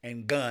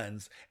and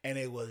guns, and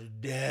it was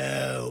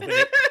dope.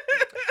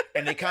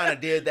 And they kind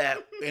of did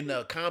that in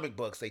the comic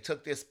books. They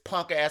took this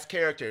punk ass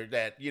character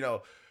that,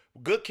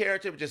 good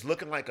character, but just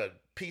looking like a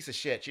piece of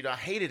shit. I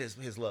hated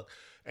his look.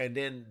 And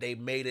then they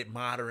made it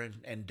modern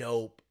and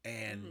dope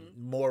and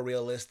more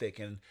realistic.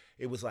 And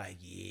it was like,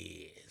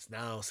 yes,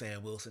 now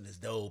Sam Wilson is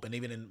dope. And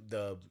even in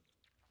the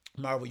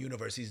Marvel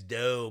universe, he's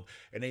dope.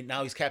 And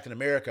now he's Captain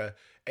America.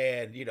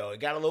 And, it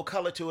got a little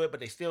color to it, but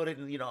they still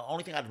didn't,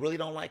 only thing I really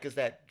don't like is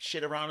that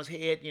shit around his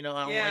head. I don't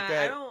like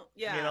that.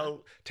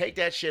 Take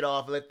that shit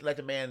off. Let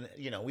the man,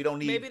 we don't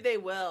need. Maybe they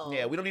will.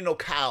 Yeah, we don't need no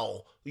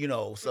cowl,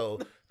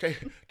 so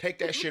take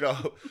that shit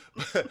off.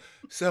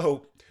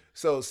 So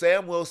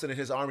Sam Wilson and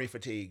his army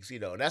fatigues,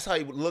 and that's how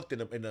he looked in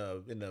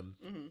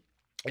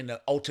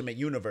the Ultimate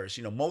universe.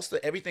 Most of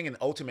everything in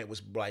Ultimate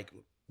was like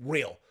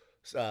real.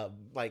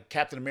 Like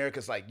Captain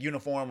America's like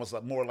uniform was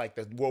like more like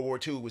the World War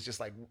II was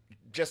just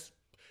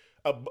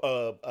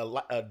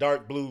a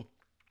dark blue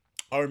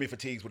army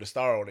fatigues with a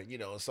star on it,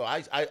 So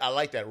I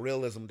like that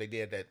realism they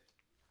did, that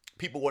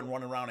people weren't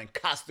running around in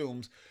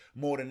costumes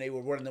more than they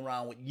were running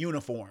around with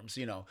uniforms,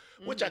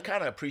 which I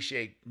kind of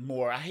appreciate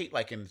more. I hate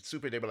like in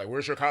Super, they were like,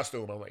 "Where's your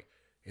costume?" I'm like,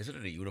 "Isn't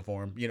it a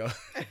uniform?"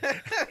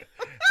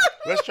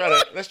 Let's try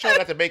not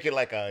to make it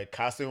like a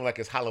costume, like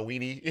it's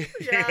Halloweeny.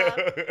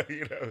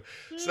 Yeah.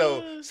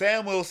 So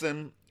Sam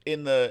Wilson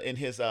in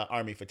his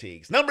army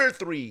fatigues. Number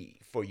 3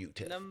 for you,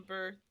 Tiff.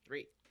 Number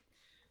 3.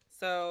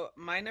 So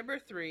my number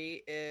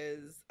 3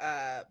 is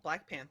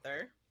Black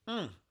Panther.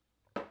 From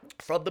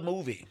the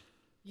movie.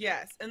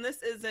 Yes, and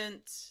this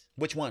isn't.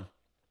 Which one?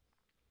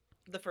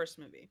 The first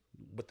movie.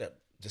 With the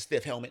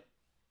stiff helmet.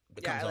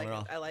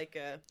 I like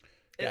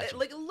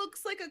it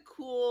looks like a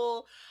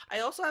cool. I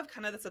also have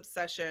kind of this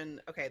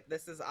obsession. Okay,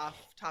 this is off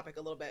topic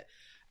a little bit,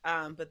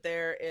 but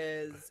there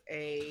is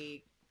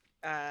a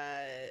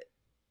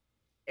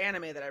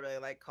anime that I really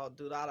like called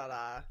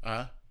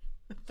Durarara.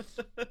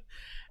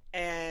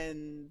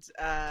 And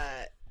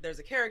there's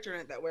a character in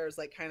it that wears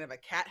like kind of a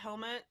cat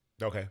helmet.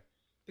 Okay.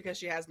 Because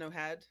she has no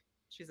head.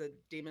 She's a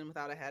demon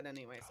without a head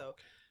anyway. So,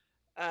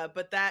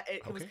 but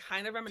it was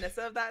kind of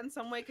reminiscent of that in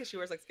some way because she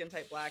wears like skin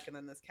tight black and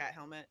then this cat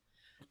helmet.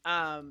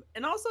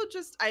 And also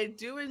just I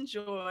do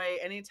enjoy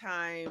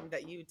anytime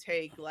that you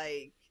take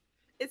like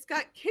it's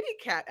got kitty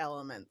cat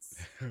elements.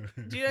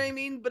 Do you know what I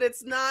mean? But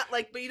it's not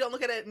like, but you don't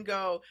look at it and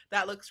go,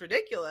 that looks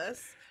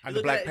ridiculous. I'm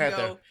the Black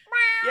Panther.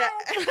 Yeah.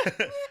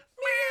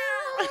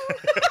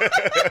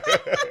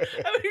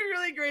 That would be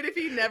really great if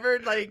he never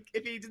like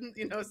if he didn't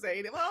say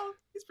it. Well,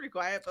 he's pretty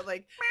quiet, but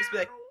like just be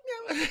like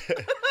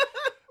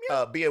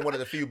meow. Being one of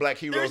the few black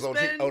heroes on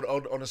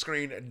the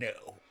screen.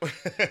 No.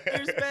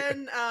 There's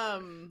been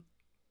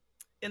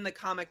in the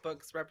comic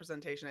books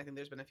representation, I think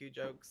there's been a few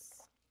jokes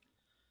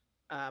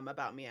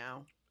about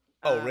meow.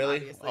 Oh really?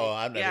 Obviously. Oh,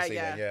 I've never seen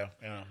that.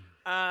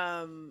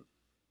 Yeah.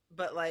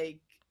 But like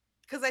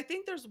because I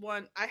think there's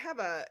one I have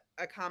a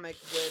comic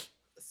with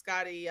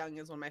Scotty Young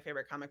is one of my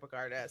favorite comic book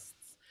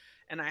artists,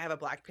 and I have a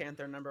Black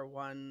Panther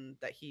 #1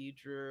 that he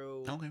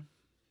drew. Okay.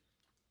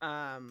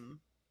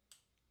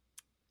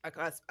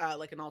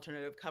 Like an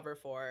alternative cover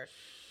for,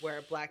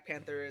 where Black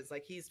Panther is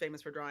like he's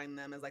famous for drawing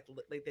them as like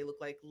they look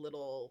like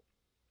little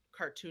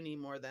cartoony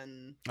more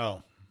than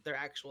their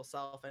actual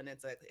self, and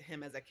it's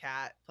him as a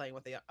cat playing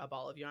with a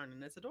ball of yarn,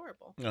 and it's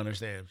adorable. I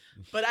understand.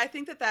 But I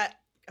think that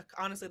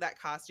honestly that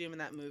costume in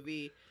that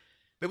movie,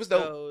 it was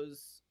dope.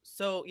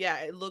 So yeah,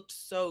 it looked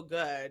so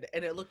good,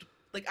 and it looked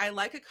like I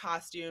like a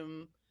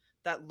costume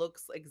that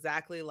looks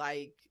exactly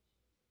like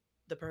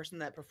the person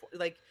that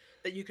like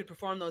that you could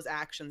perform those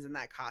actions in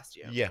that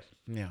costume. Yeah,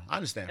 I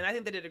understand. And I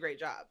think they did a great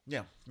job.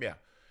 Yeah.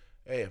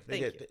 Hey, they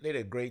Thank did. you. They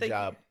did a great Thank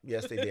job. you.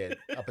 Yes, they did.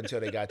 Up until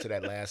they got to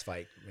that last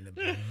fight.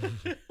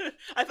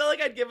 I felt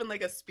like I'd given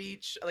like a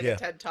speech, like Yeah. a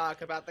TED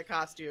talk about the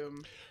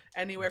costume,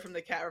 anywhere from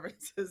the cat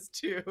references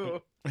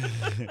to.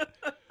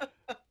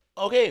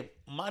 Okay,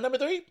 my number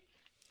 3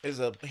 is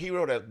a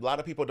hero that a lot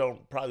of people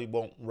probably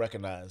won't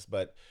recognize,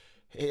 but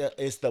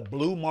it's the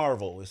Blue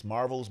Marvel. It's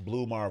Marvel's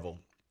Blue Marvel.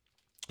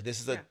 This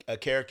is a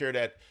character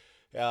that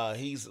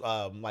he's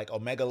like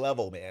Omega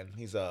level, man.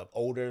 He's a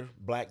older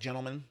black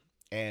gentleman,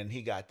 and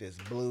he got this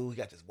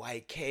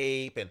white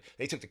cape, and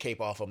they took the cape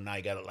off him. Now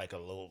he got like a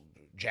little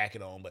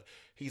jacket on, but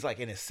he's like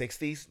in his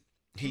 60s.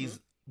 He's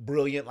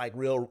brilliant, like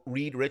real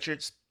Reed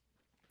Richards,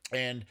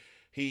 and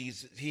he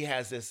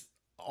has this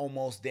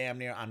almost damn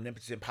near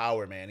omnipotent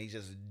power, man. He's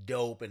just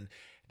dope, and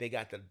they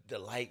got the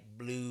light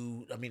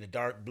blue, the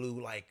dark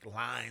blue like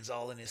lines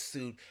all in his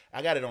suit.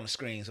 I got it on the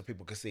screen so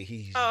people can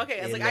see.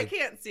 Okay. I was like, I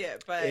can't see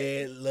it, but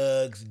it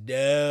looks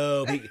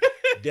dope.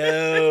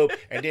 Dope.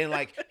 And then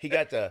like he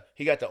got the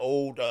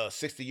old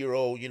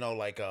 60-year-old,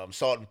 like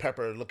salt and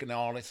pepper looking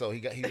on it. So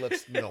he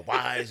looks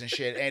wise and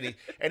shit.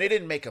 And they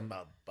didn't make him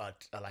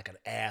like an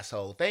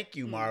asshole. Thank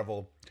you,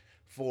 Marvel,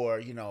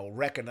 for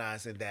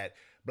recognizing that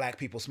black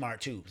people smart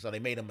too. So they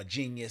made him a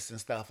genius and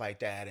stuff like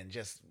that, and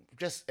just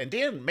and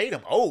then made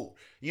him old.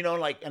 And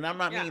I'm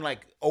not meaning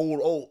like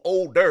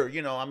older.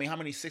 How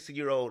many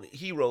 60-year-old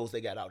heroes they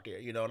got out there?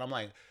 And I'm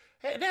like,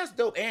 hey, that's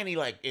dope. And he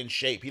like in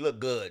shape. He looked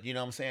good. You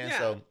know what I'm saying? Yeah.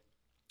 So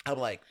I'm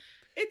like,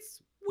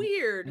 it's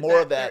weird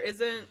more of that. There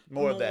isn't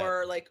more of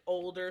that. like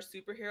older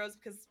superheroes,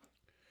 because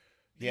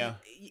yeah,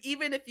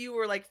 even if you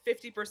were like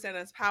 50%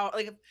 as power,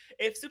 like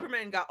if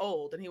Superman got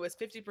old and he was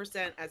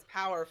 50% as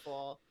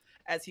powerful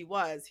as he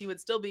would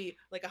still be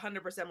like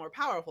 100% more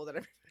powerful than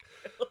everybody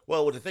else.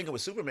 Well, the thing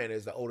with Superman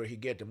is the older he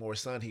get, the more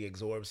sun he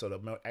absorbs, so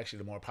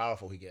the more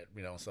powerful he get.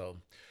 So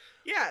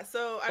yeah.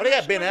 So but they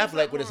got Ben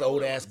Affleck with his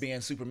old ass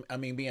being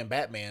being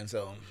Batman.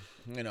 So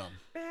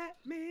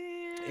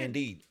Batman.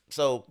 Indeed.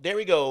 So there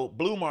we go.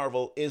 Blue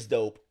Marvel is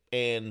dope,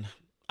 and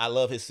I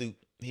love his suit.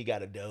 He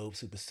got a dope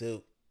super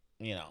suit.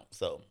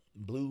 So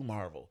Blue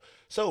Marvel.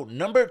 So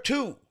number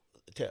 2,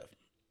 Tev.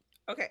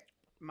 Okay,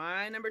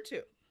 my number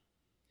 2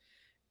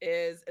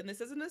 is, and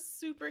this isn't a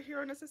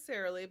superhero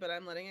necessarily, but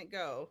I'm letting it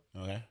go.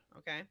 Okay.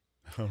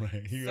 All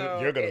right.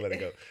 You're gonna let it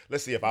go.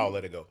 Let's see if I'll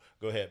let it go.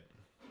 Go ahead.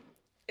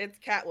 It's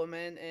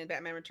Catwoman in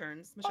Batman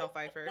Returns, Michelle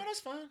Pfeiffer. No,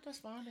 that's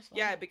fine.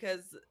 Yeah,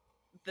 because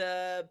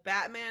the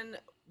Batman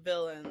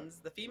villains,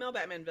 the female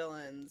Batman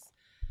villains,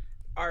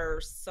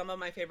 are some of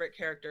my favorite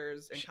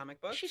characters in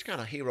comic books. She's kind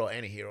of hero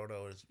and a hero,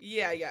 though.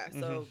 Yeah.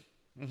 So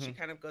she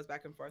kind of goes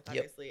back and forth,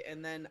 obviously. Yep.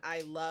 And then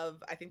I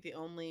think the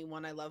only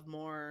one I love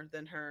more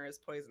than her is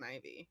Poison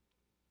Ivy.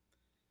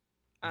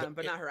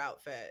 But not her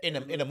outfit. In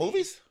the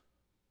movies?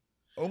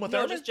 Uma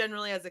Thurman? No, just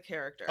generally as a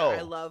character. Oh.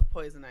 I love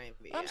Poison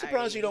Ivy. I'm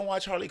surprised you don't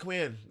watch Harley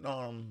Quinn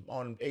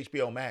on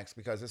HBO Max,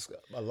 because there's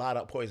a lot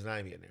of Poison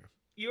Ivy in there.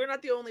 You are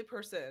not the only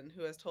person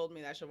who has told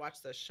me that I should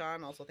watch this.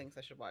 Sean also thinks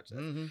I should watch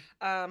this.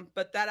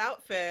 But that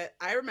outfit,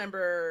 I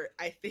remember,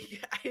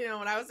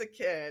 when I was a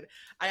kid,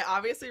 I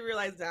obviously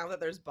realized now that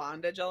there's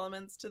bondage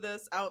elements to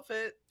this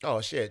outfit.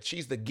 Oh, shit.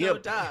 She's the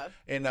gimp. No, duh.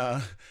 And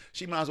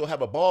she might as well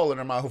have a ball in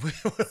her mouth.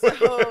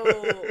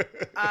 So,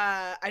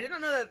 I didn't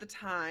know that at the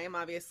time,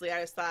 obviously.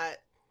 I just thought,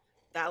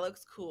 that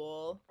looks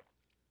cool.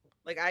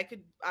 Like,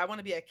 I want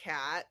to be a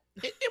cat.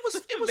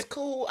 It was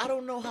cool. I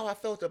don't know how I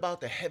felt about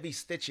the heavy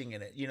stitching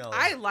in it,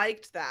 I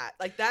liked that.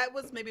 Like, that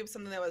was maybe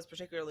something that I was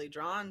particularly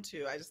drawn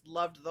to. I just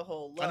loved the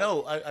whole look. I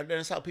know.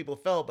 That's how people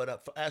felt.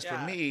 But as for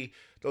me,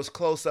 those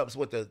close-ups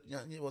with it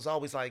was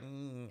always like, I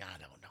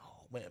don't know.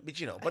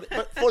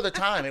 But for the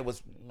time, it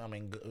was,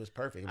 it was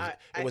perfect.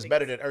 It was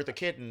better than Eartha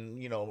Kitt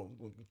and,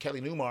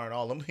 Kelly Newmar and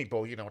all them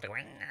people, Julie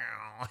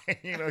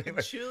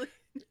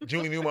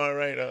Newmar,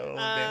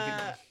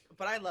 right?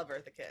 But I love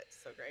Eartha Kitt.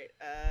 So great.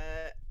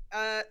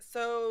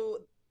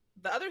 So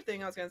the other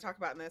thing I was going to talk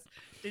about in this,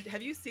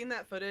 have you seen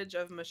that footage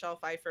of Michelle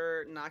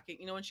Pfeiffer knocking,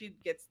 when she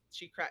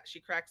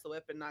cracks the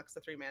whip and knocks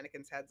the 3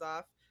 mannequins' heads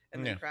off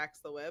and then cracks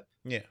the whip?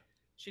 Yeah.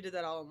 She did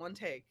that all in one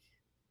take.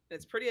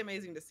 It's pretty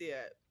amazing to see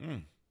it.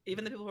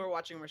 Even the people who were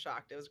watching were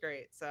shocked. It was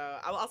great. So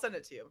I'll send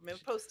it to you. Maybe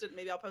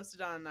I'll post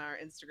it on our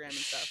Instagram and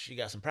stuff. She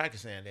got some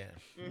practice in there.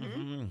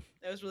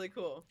 It was really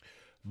cool.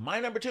 My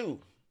number 2.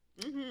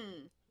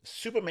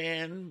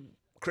 Superman,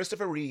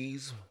 Christopher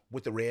Reeves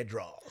with the red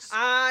draws.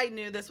 I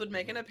knew this would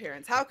make an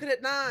appearance. How could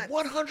it not?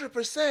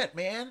 100%,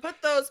 man.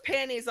 Put those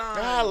panties on.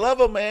 I love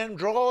them, man.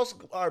 Draws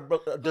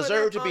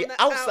deserve to be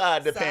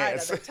outside the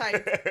pants. Of the tights.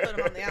 Put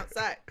them on the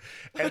outside.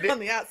 Put them on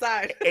the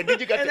outside. And then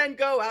you got then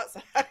go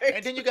outside.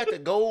 And then you got the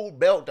gold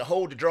belt to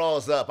hold the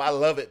draws up. I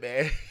love it,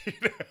 man.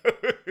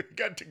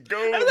 Got the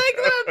gold. I like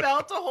the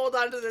belt to hold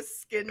on to the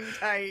skin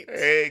tight.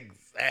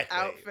 Exactly.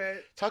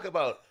 Outfit. Talk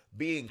about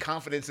being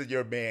confident in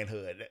your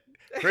manhood.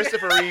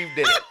 Christopher Reeve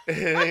did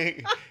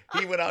it.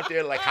 He went out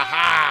there like, ha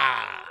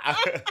ha.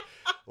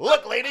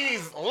 Look,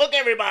 ladies. Look,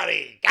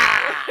 everybody.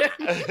 Ah!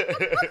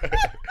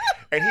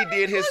 And he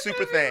did his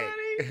super thing.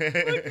 Look,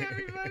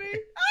 everybody.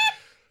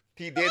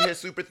 He did his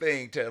super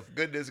thing, Tiff.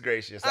 Goodness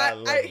gracious. I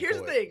love it. Here's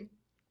the thing.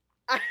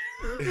 I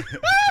knew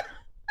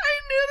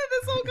that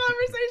this whole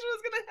conversation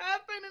was going to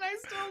happen, and I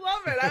still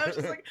love it. I was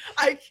just like,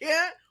 I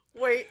can't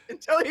wait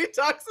until he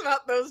talks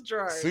about those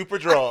drawers. Super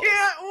draws. I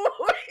can't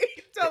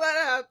wait till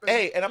that happens.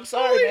 Hey, and I'm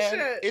sorry, Holy man.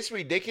 shit. It's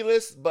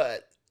ridiculous,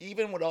 but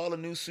even with all the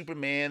new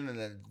Superman and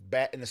the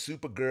Bat and the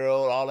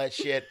Supergirl, all that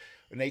shit,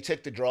 when they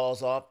took the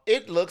draws off,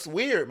 it looks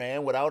weird,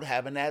 man, without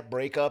having that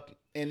breakup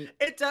in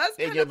it does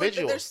in kind your of like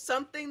that visuals. there's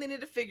something they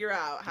need to figure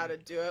out how to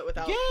do it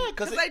without. Yeah,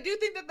 because I do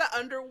think that the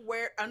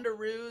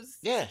underoos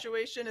Yeah.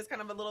 situation is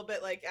kind of a little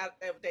bit like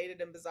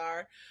outdated and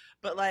bizarre,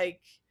 but like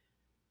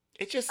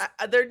it just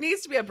there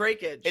needs to be a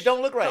breakage. it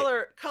don't look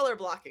right. Color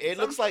blocking. It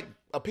looks like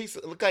a piece.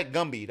 It looks like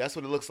Gumby. That's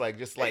what it looks like.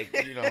 Just like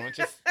it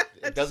just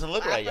it doesn't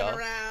look right, y'all.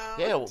 Around.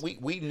 Yeah,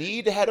 we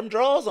need to have them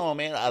draws on,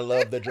 man. I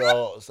love the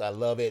draws. I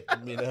love it.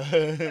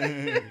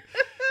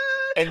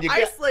 And you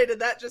isolated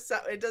that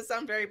it does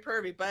sound very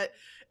pervy, but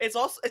it's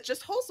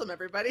just wholesome,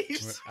 everybody.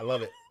 I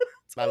love it.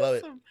 I love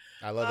it.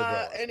 I love the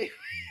draws.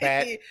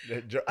 Anyway,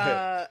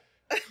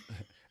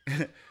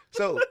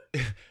 So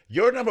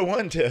your number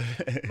one, Tiff.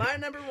 My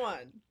number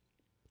one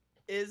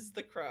is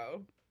the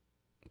Crow.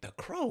 The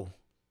Crow.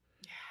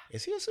 Yeah.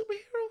 Is he a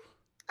superhero?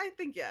 I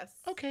think yes.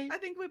 Okay. I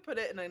think we put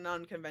it in a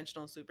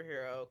non-conventional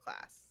superhero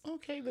class.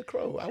 Okay, the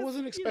Crow. I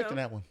wasn't expecting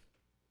that one.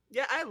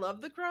 Yeah, I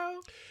love the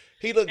Crow.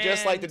 He looked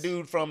just like the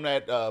dude from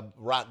that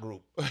rock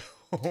group.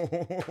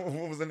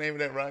 What was the name of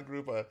that rock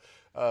group?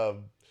 Tell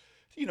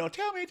me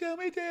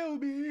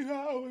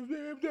how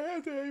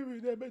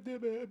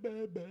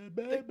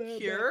The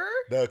Cure?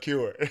 The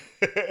Cure.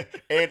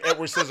 And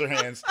Edward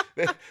Scissorhands.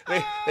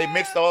 They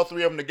mixed all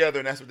three of them together,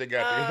 and that's what they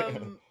got.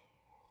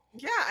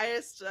 Yeah, I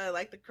just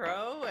like the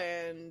Crow,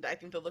 and I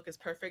think the look is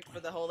perfect for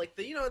the whole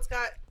it's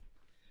got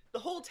the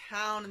whole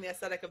town and the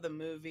aesthetic of the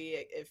movie.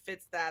 It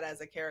fits that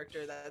as a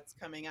character that's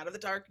coming out of the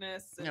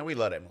darkness. And, Yeah, we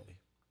love that movie.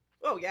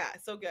 Oh yeah,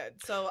 so good.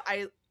 So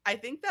I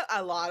think that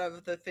a lot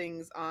of the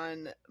things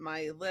on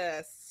my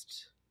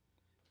list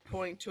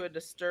point to a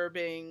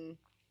disturbing.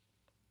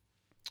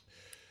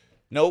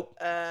 Nope,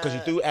 because you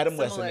threw Adam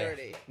West in there.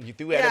 You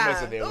threw Adam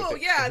West in there. Oh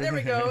yeah, there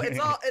we go.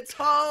 It's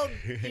all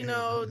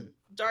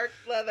dark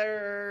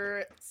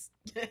leather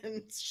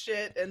and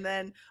shit, and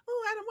then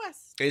Adam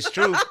West. It's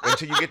true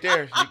until you get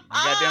there. You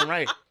goddamn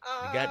right.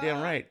 You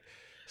goddamn right.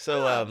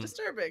 So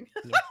disturbing.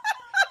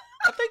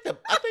 I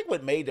think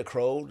what made the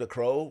Crow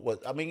was,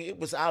 it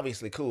was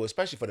obviously cool,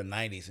 especially for the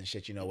 90s and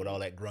shit, with all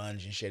that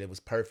grunge and shit. It was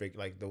perfect,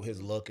 like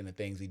his look and the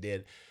things he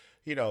did,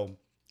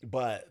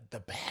 but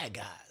the bad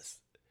guys,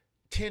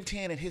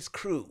 Tintin and his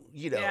crew,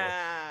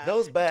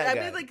 those bad guys.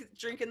 I mean, like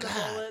drinking the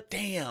bullets.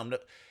 Damn.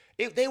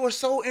 They were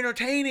so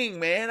entertaining,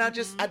 man. I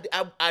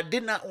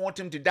did not want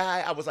them to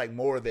die. I was like,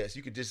 more of this.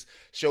 You could just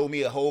show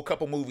me a whole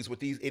couple movies with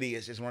these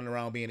idiots just running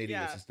around being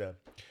idiots and stuff.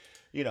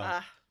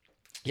 Yeah,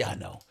 I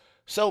know.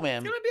 So,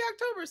 man. It's going to be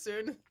October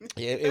soon.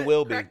 Yeah, it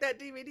will be. Crack that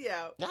DVD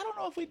out. I don't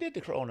know if we did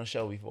the Crow on the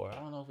show before. I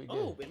don't know if we did.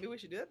 Oh, maybe we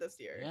should do that this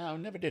year. Yeah, I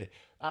never did it.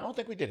 I don't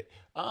think we did it.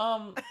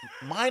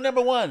 My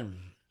number one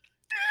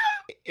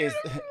is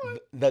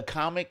the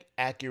comic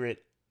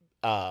accurate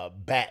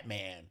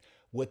Batman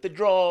with the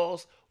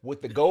draws,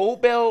 with the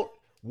gold belt,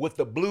 with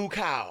the blue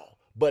cowl.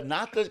 But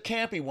not the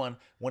campy one,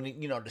 when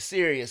the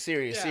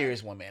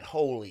serious one, man.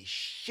 Holy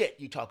shit,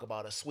 you talk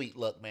about a sweet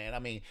look, man. I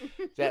mean,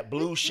 that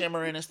blue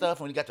shimmering and stuff,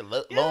 when you got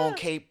the long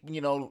cape,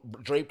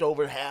 draped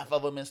over half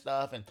of him and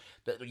stuff, and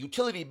the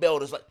utility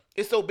belt is like,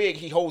 it's so big,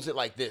 he holds it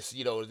like this,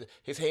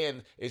 his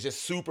hand is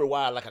just super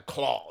wide like a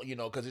claw,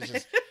 because it's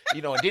just,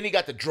 and then he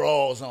got the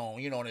draws on,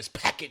 and his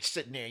package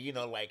sitting there,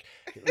 like,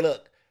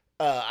 look,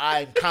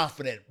 I'm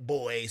confident,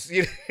 boys.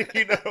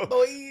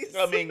 Boys.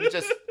 I mean,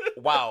 just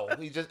wow.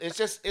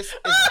 It's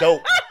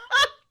dope.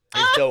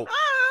 It's dope.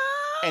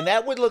 And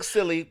that would look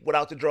silly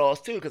without the draws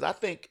too, because I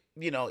think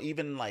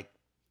even like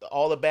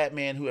all the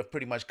Batman who have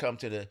pretty much come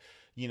to the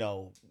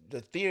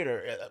the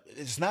theater,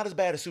 it's not as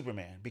bad as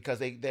Superman because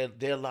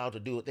they're allowed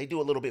to do it. They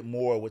do a little bit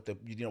more with the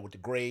with the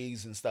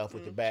grays and stuff,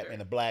 with the Batman,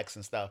 the blacks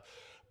and stuff,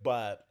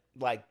 but.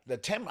 Like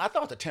I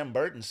thought the Tim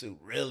Burton suit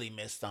really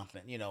missed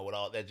something, with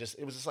all that.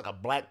 It was just like a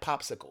black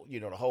popsicle, the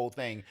whole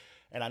thing,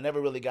 and I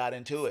never really got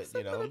into it.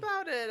 Something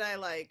about it I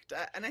liked,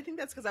 and I think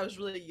that's because I was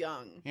really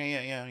young.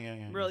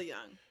 Yeah. Really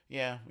young.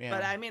 Yeah.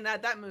 But I mean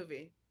that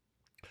movie,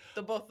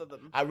 the both of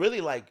them. I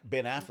really like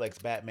Ben Affleck's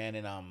Batman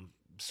and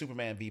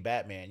Superman v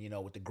Batman,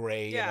 with the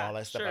gray and all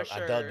that stuff.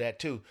 Sure. I dug that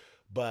too.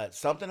 But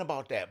something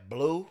about that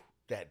blue,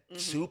 that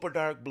super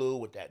dark blue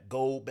with that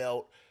gold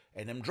belt.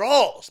 And them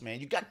draws,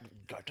 man. You got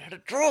to have the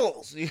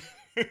draws. It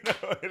was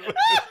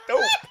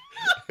dope.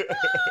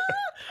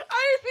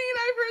 I mean,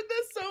 I've heard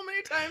this so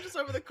many times just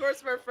over the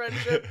course of our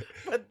friendship,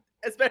 but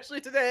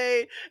especially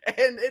today,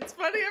 and it's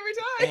funny every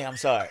time. Hey, I'm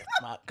sorry,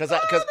 because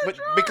That's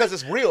because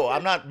it's real.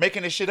 I'm not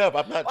making this shit up.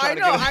 I'm not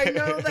trying I to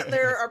know that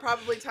there are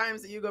probably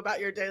times that you go about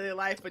your daily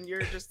life and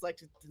you're just like,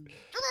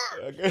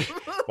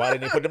 why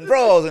didn't they put them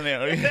draws in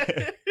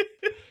there?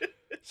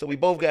 So we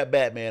both got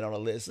Batman on the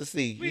list. Let's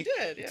see. We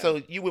did, yeah.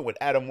 So you went with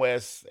Adam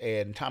West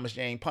and Thomas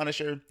Jane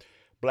Punisher,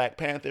 Black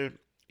Panther,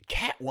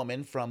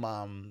 Catwoman from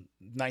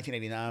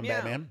 1989 Yeah.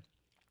 Batman,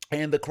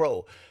 and The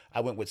Crow.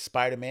 I went with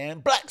Spider-Man,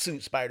 Black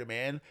Suit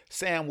Spider-Man,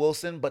 Sam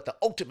Wilson, but the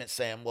ultimate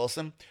Sam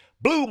Wilson,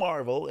 Blue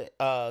Marvel,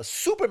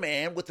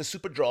 Superman with the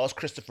super draws,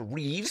 Christopher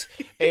Reeves,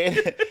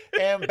 and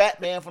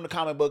Batman from the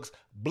comic books,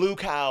 Blue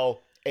Cow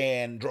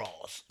and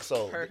draws.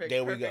 So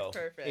there we go.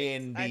 Perfect.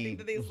 Indeed. I think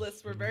that these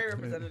lists were very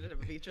representative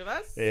of each of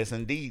us. Yes,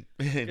 indeed.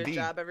 Good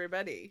job,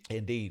 everybody.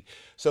 Indeed.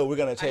 So we're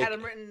gonna take. I had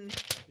them written.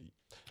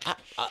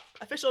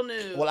 Official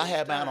news. Well, I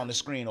have mine on the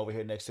screen over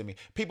here next to me.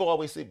 People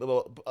always see.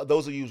 Well,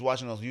 those of you who's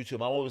watching on YouTube,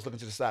 I'm always looking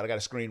to the side. I got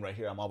a screen right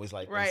here. I'm always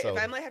like, right. So,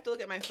 if I might have to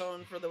look at my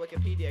phone for the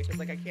Wikipedia because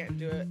like I can't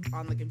do it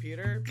on the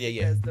computer.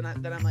 Yeah. Because then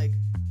I'm like.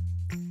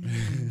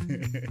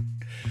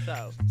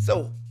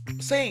 So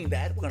saying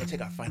that, we're gonna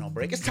take our final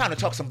break. It's time to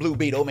talk some Blue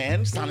Beetle,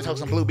 man. It's time to talk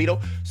some Blue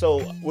Beetle.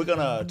 So we're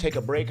gonna take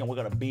a break and we're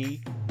gonna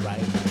be right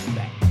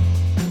back.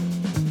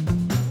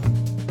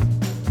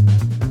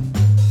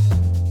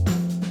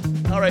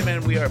 All right,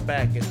 man, we are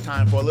back. It's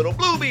time for a little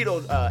Blue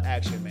Beetle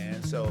action,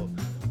 man. So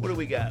what do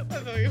we got? I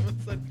thought you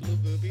said Blue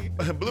Booby.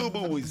 Blue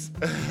Buoys.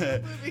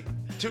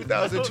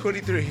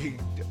 2023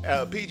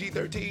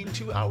 PG-13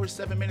 2 hours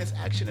 7 minutes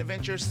action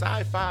adventure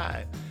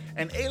sci-fi.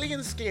 An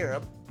alien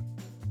scarab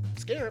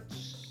Sure.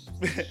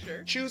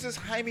 chooses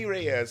Jaime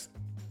Reyes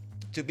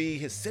to be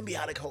his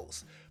symbiotic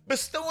host,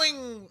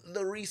 bestowing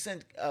the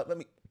recent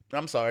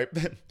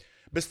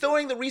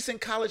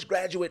college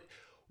graduate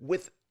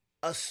with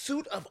a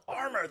suit of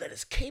armor that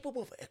is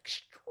capable of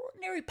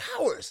extraordinary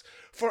powers,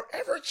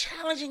 forever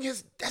challenging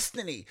his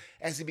destiny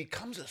as he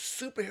becomes a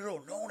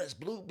superhero known as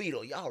Blue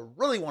Beetle. Y'all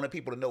really wanted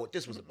people to know what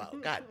this was about.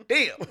 God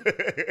damn.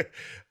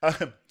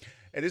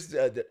 And this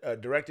is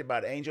directed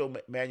by Angel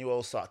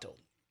Manuel Soto.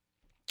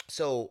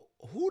 So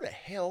who the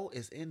hell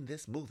is in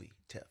this movie,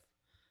 Tiff?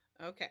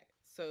 Okay,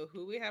 so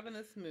who we have in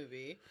this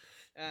movie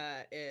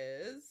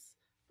is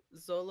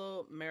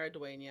Zolo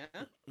Maridueña,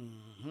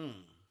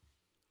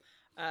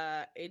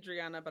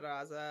 Adriana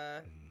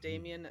Barraza,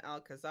 Damien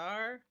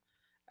Alcazar,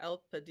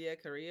 El Padilla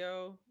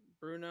Carrillo,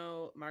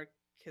 Bruno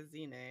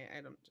Marquezine,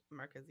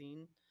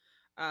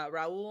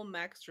 Raul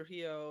Max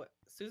Trujillo,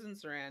 Susan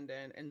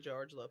Sarandon, and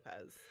George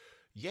Lopez.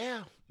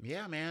 Yeah,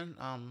 man.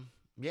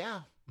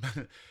 Yeah.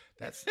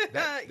 that's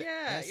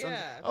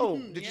yeah. Oh,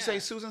 did you say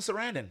Susan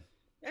Sarandon?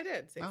 I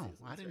did say Oh,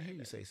 Susan I didn't hear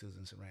you Sarandon. say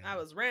Susan Sarandon. I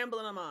was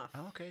rambling them off.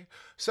 Okay.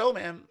 So,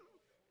 man,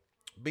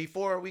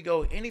 before we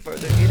go any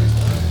further, it is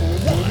time for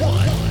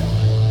one.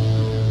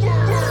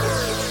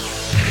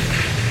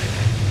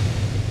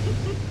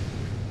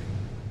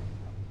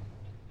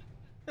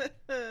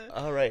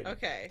 All right.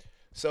 Okay.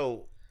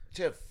 So,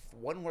 Tiff,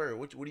 one word.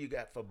 What do you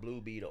got for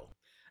Blue Beetle?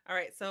 All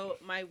right. So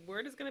my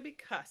word is going to be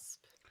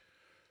cusp.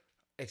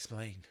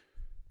 Explain.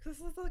 Because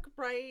this is like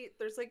right.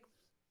 There's like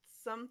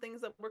some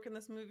things that work in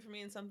this movie for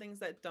me and some things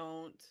that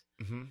don't.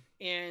 Mm-hmm.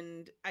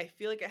 And I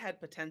feel like it had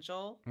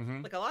potential,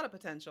 like a lot of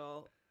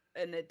potential,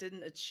 and it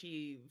didn't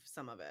achieve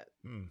some of it.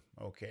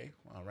 Okay.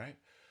 All right.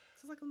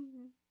 So it's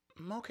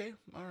like, okay.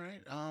 All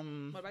right.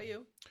 What about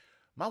you?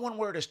 My one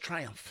word is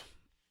triumph.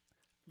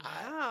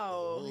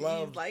 Wow,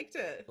 you liked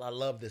it. I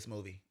love this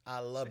movie. I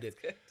loved it.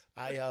 Good.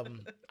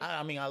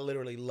 I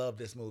literally love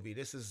this movie.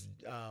 This is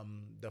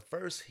the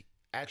first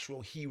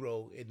actual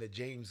hero in the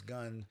James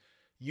Gunn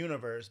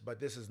universe, but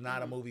this is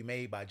not a movie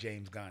made by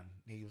James Gunn.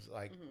 He was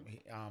like,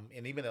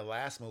 and even the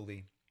last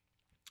movie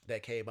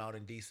that came out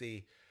in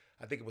DC,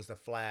 I think it was The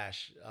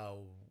Flash,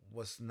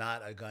 was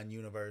not a Gunn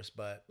universe,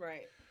 but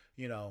right,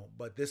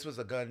 but this was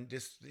a Gunn.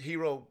 This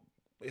hero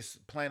is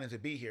planning to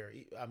be here.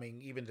 I mean,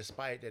 even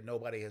despite that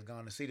nobody has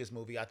gone to see this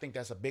movie, I think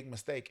that's a big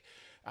mistake.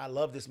 I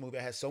love this movie.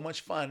 I had so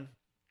much fun,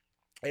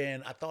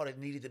 and I thought it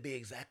needed to be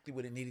exactly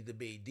what it needed to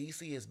be.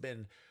 DC has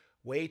been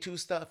way too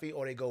stuffy,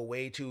 or they go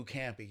way too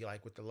campy,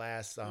 like with the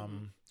last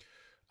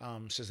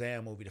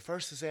Shazam movie. The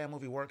first Shazam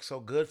movie worked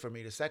so good for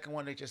me. The second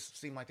one, they just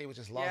seemed like they were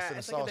just lost in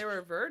the sauce. Like they were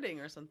reverting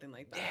or something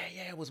like that.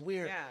 Yeah, it was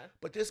weird. Yeah.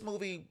 But this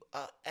movie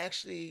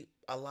actually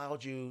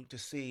allowed you to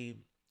see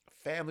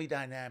family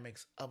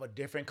dynamics of a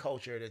different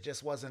culture that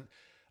just wasn't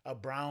a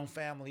brown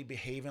family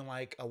behaving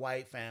like a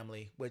white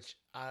family, which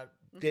I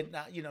did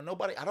not,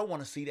 nobody, I don't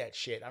want to see that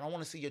shit. I don't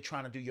want to see you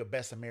trying to do your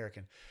best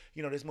American.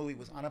 This movie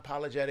was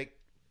unapologetic,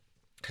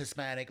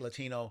 Hispanic,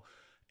 Latino,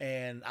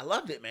 and I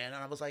loved it, man.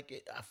 And I was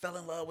like, I fell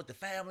in love with the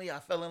family. I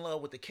fell in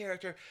love with the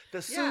character.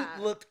 The suit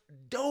looked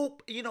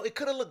dope. It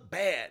could have looked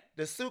bad.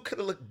 The suit could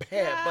have looked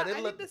bad, but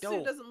it looked dope. The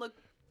suit doesn't look,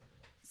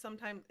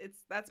 sometimes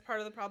that's part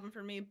of the problem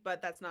for me,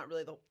 but that's not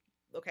really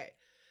okay.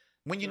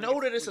 When you know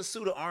that it's a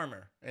suit of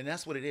armor, and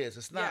that's what it is,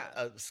 it's not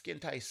a skin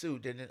tight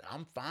suit, then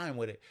I'm fine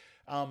with it.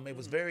 It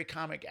was very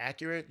comic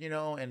accurate,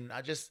 and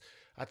I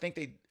think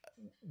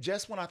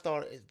just when I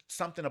thought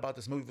something about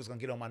this movie was gonna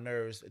get on my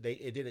nerves,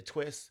 it did a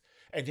twist,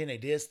 and then they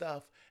did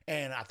stuff,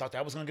 and I thought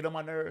that was gonna get on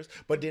my nerves,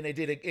 but then they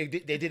did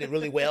it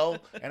really well,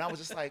 and I was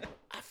just like,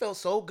 I felt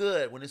so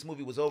good when this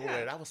movie was over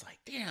with. I was like,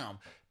 damn,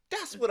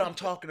 that's what I'm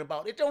talking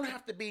about. It don't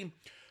have to be,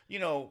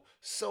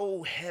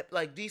 so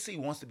like DC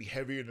wants to be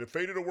heavier than the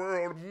fate of the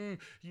world. And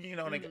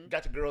they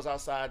got the girls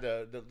outside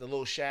the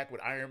little shack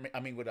with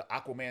with the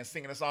Aquaman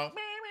singing a song.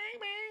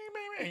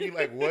 And you're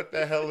like, what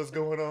the hell is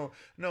going on?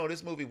 No,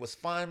 this movie was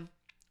fun,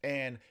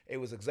 and it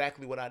was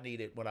exactly what I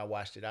needed when I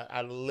watched it.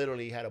 I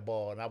literally had a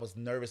ball, and I was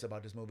nervous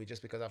about this movie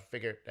just because I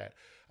figured that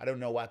I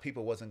don't know why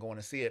people wasn't going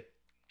to see it.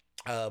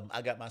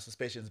 I got my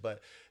suspicions,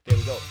 but there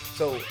we go.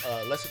 So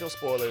let's do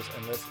spoilers,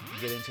 and let's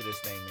get into this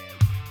thing, man.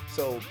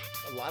 So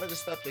a lot of the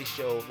stuff they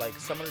showed, like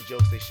some of the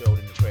jokes they showed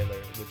in the trailer,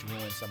 which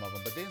ruined some of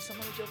them, but then some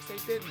of the jokes they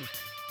didn't.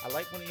 I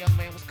like when the young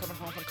man was coming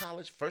home from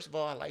college. First of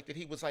all, I liked that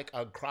he was like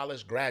a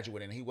college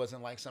graduate and he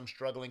wasn't like some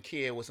struggling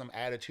kid with some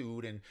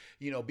attitude and,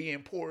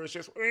 being poor is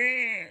just,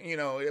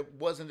 it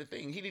wasn't the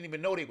thing. He didn't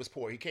even know they was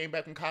poor. He came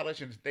back from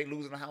college and they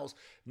losing the house,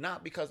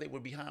 not because they were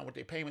behind with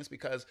their payments,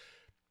 because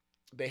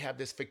they have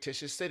this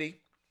fictitious city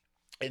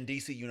in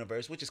DC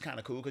universe, which is kind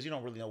of cool because you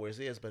don't really know where it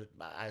is, but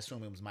I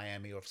assume it was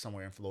Miami or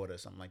somewhere in Florida or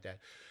something like that.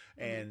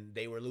 And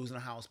they were losing a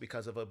house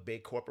because of a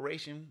big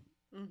corporation,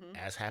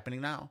 as happening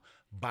now,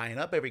 buying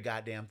up every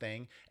goddamn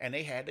thing, and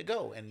they had to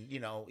go. And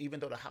even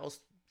though the house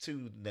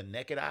to the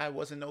naked eye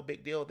wasn't no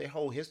big deal, their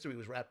whole history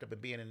was wrapped up in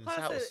being in this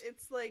house.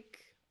 It's like,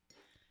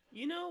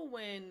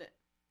 when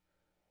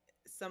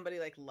somebody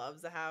like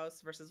loves a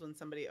house versus when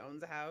somebody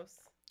owns a house.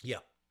 Yeah.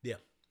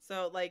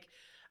 So like,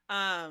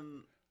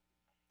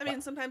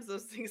 sometimes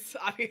those things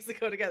obviously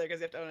go together because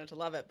you have to own it to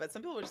love it. But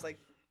some people are just like,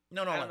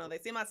 no, I don't know, they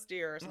seem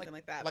austere or something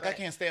like that. Like, I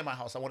can't stay in my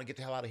house. I want to get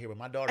the hell out of here. But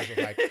my daughters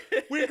are like,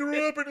 we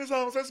grew up in this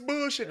house. That's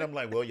bullshit. And I'm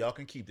like, well, y'all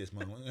can keep this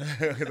money.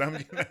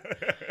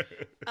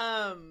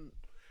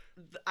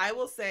 I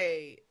will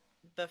say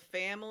the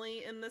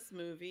family in this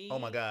movie. Oh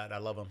my God, I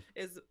love them.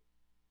 Is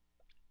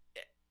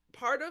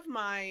part of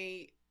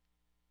my,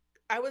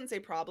 I wouldn't say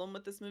problem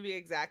with this movie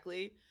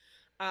exactly.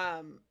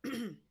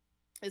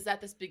 Is that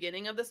this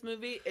beginning of this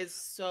movie is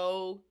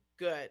so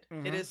good.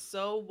 It is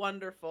so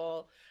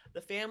wonderful. The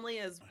family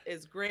is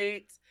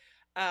great.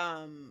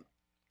 And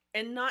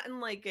not in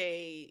like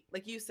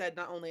you said,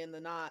 not only in the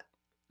not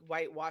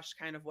whitewashed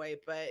kind of way,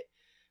 but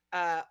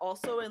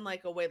also in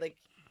like a way like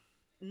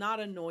not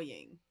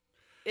annoying.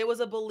 It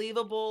was a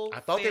believable. I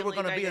thought they were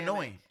going to be dynamic.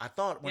 Annoying. I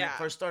thought when it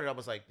first started, I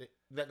was like,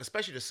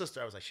 especially the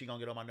sister, I was like, she going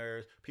to get on my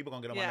nerves. People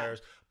going to get on my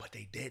nerves. But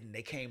they didn't.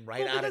 They came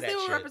right out of that shit.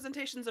 Because they were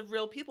representations of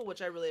real people,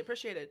 which I really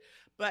appreciated.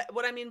 But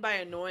what I mean by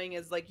annoying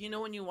is like,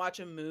 when you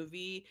watch a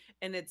movie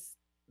and it's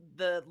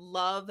the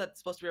love that's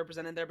supposed to be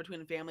represented there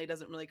between a family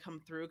doesn't really come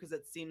through because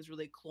it seems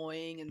really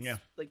cloying and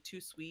like too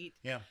sweet.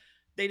 Yeah.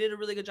 They did a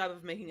really good job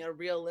of making a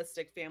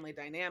realistic family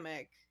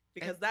dynamic.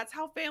 Because that's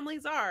how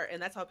families are,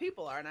 and that's how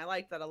people are, and I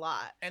like that a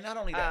lot. And not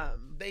only that,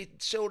 they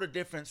showed a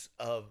difference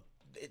of,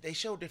 they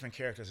showed different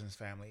characters in his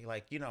family.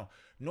 Like,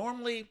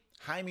 normally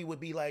Jaime would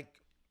be like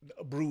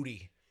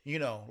broody,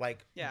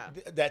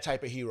 that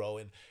type of hero,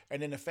 and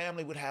then the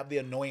family would have the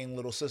annoying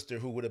little sister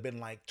who would have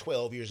been like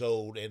 12 years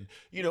old, and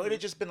it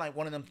had just been like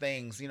one of them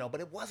things, but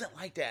it wasn't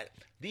like that.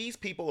 These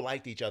people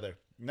liked each other.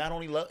 Not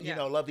only loved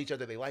each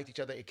other, they liked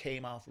each other. It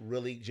came off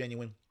really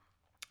genuine.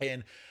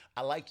 And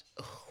I liked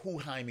who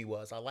Jaime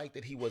was. I liked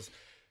that he was,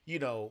 he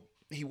really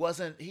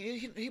wasn't,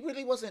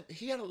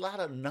 he had a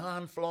lot of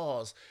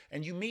non-flaws.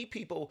 And you meet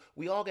people,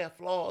 we all got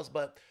flaws,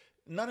 but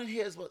none of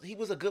his he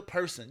was a good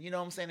person. You know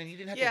what I'm saying? And he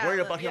didn't have to worry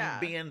about him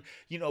being,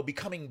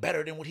 becoming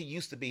better than what he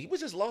used to be. He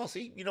was just lost.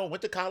 He,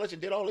 went to college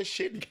and did all this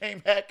shit and came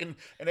back and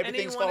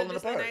everything's falling apart.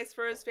 And he wanted to be nice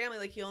for his family.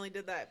 Like, he only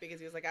did that because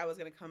he was like, I was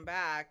going to come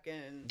back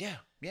and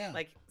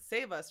like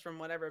save us from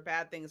whatever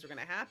bad things were going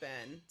to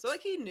happen. So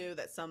like, he knew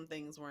that some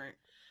things weren't.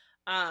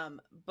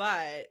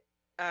 But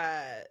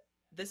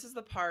this is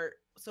the part.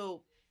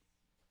 So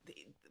the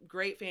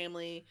great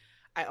family.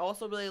 I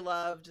also really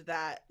loved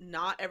that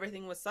not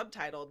everything was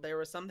subtitled. There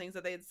were some things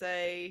that they'd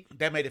say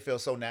that made it feel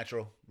so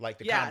natural, like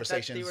the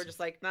conversations. They were just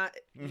like, not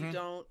you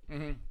don't.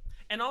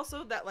 And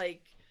also that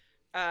like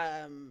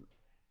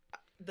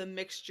the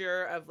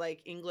mixture of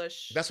like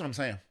English. That's what I'm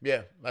saying.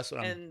 Yeah, that's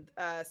what and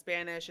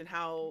Spanish, and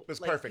how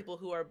it's like perfect. People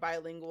who are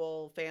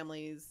bilingual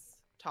families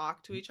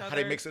talk to each other. How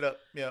they mix it up.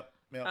 Yeah.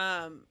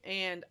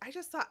 And I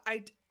just thought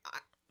I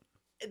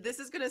this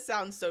is gonna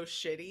sound so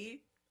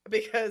shitty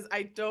because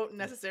I don't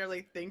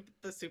necessarily think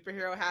the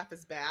superhero half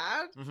is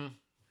bad.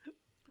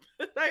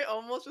 I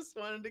almost just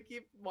wanted to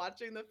keep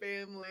watching the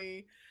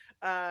family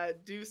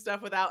do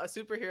stuff without a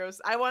superhero.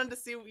 I wanted to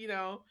see,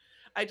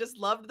 I just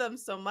loved them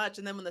so much.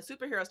 And then when the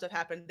superhero stuff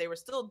happened, they were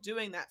still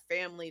doing that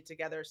family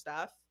together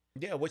stuff.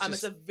 Yeah, which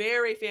it's a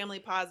very family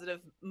positive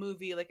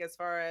movie, like as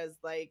far as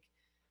like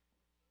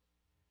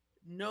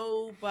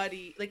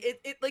nobody like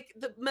it like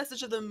the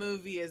message of the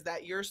movie is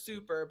that you're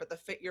super, but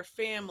your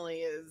family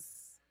is,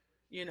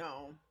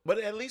 But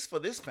at least for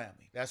this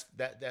family,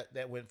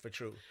 that went for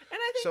true. And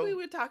I I think we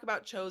would talk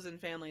about chosen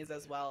families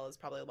as well as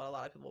probably what a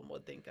lot of people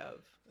would think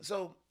of.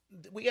 So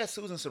we got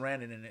Susan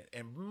Sarandon in it,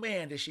 and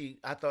man,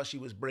 I thought she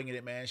was bringing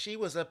it, man. She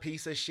was a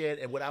piece of shit,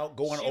 and without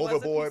going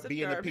overboard,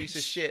 being a piece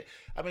of shit.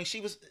 I mean, it's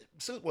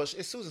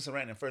Susan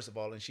Sarandon, first of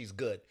all, and she's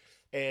good.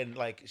 And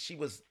like, she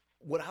was,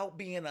 without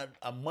being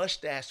a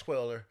mustache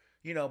twirler,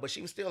 but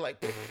she was still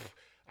like,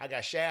 I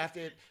got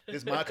shafted. This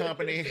is my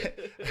company.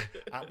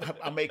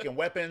 I'm making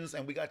weapons,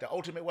 and we got the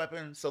ultimate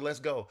weapon, so let's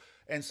go.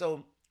 And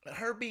so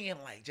her being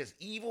like just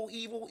evil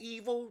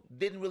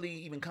didn't really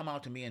even come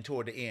out to me and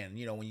toward the end,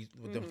 when you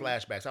with them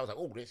flashbacks. I was like,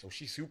 oh, so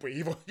she's super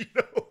evil,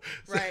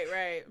 So,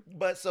 right.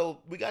 But so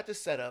we got this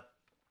setup.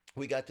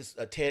 We got this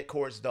Ted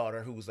Kord's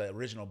daughter, who was the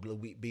original Blue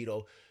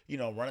Beetle,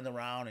 running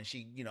around, and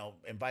she,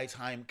 invites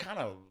Jaime kind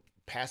of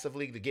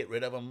passively to get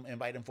rid of him,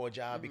 invite him for a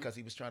job because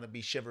he was trying to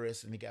be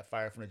chivalrous and he got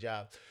fired from the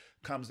job.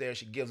 Comes there,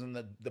 she gives him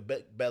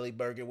the belly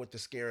burger with the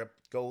scarab,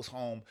 goes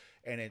home,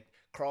 and it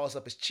crawls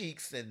up his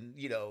cheeks and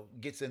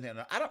gets in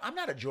there. I'm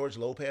not a George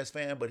Lopez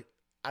fan, but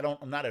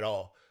I'm not at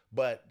all.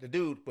 But the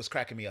dude was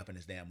cracking me up in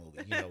his damn movie,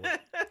 with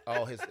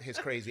all his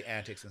crazy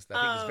antics and stuff.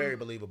 He was very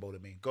believable to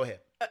me. Go ahead.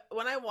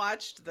 When I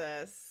watched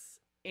this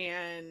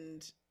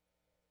and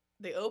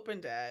they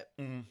opened it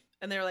and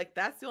they were like,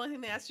 "That's the only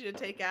thing they asked you to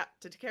take out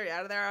to carry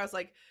out of there," I was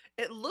like,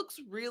 it looks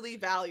really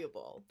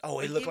valuable. Oh,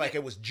 it looked like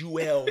it was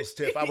jewels,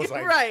 Tiff. I was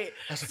like, right.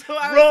 So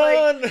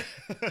I was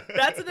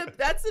like,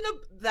 that's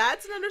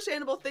an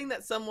understandable thing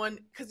that someone,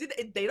 because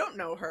they don't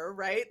know her,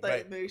 right? Like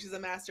right. Maybe she's a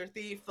master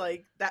thief,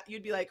 like that.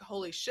 You'd be like,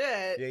 holy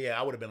shit. Yeah.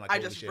 I would have been like, I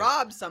just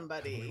robbed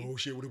somebody. Like, oh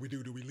shit, what do we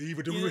do? Do we leave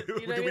or do we give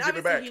it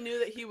Obviously, back? He knew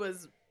that he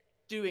was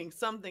doing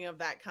something of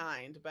that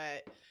kind,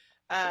 but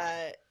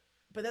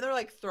then they're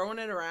like throwing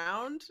it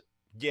around.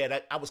 Yeah,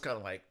 I was kind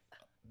of like.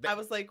 I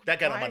was like, that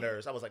got on my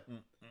nerves. I was like,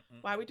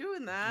 why are we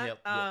doing that?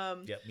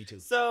 Yep, me too.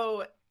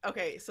 So,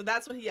 okay, so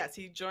that's when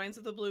he joins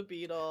with the Blue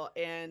Beetle.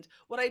 And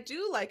what I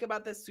do like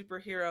about this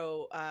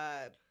superhero,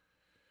 I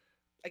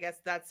guess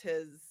that's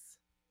his,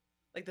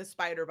 like the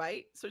spider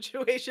bite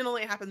situation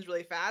only happens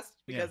really fast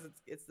because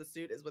it's the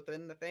suit is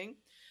within the thing.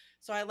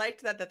 So I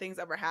liked that the things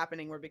that were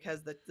happening were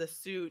because the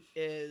suit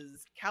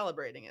is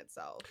calibrating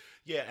itself.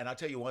 Yeah, and I'll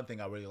tell you one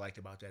thing I really liked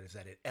about that is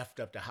that it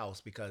effed up the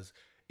house because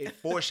it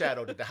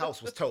foreshadowed that the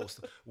house was toast.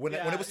 When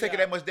it was taking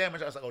that much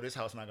damage, I was like, oh, this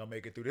house not going to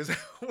make it through this.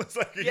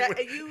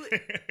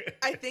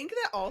 I think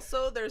that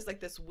also there's like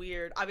this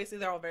weird, obviously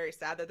they're all very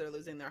sad that they're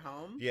losing their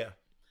home. Yeah.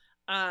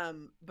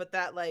 But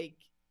that like,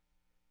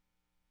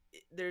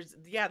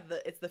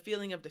 it's the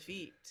feeling of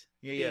defeat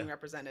being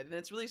represented. And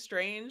it's really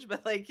strange,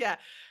 but like, it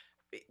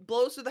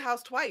blows through the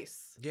house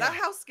twice. Yeah. That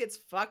house gets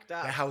fucked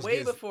up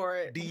before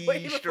it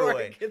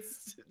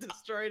gets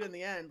destroyed in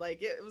the end.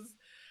 Like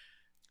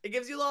it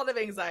gives you a lot of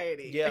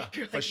anxiety. Yeah,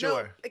 like, for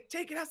sure. No, like,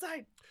 take it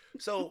outside.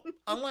 So,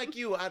 unlike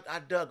you, I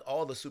dug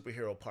all the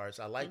superhero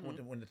parts. I liked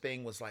when the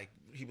thing was like,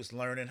 he was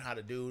learning how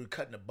to do,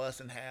 cutting the bus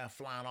in half,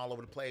 flying all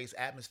over the place,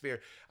 atmosphere.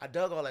 I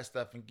dug all that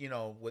stuff, and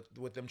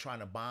with them trying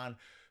to bond.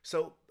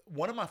 So,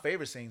 one of my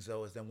favorite scenes,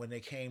 though, is then when they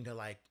came to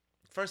like,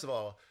 first of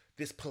all,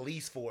 this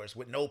police force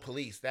with no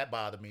police. That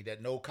bothered me,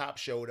 that no cop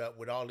showed up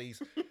with all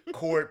these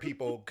Kord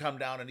people come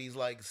down in these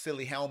like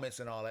silly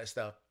helmets and all that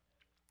stuff.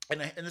 And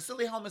the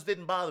silly helmets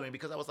didn't bother me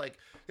because I was like,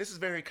 this is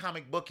very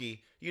comic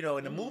booky,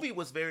 and the movie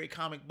was very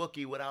comic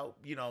booky without,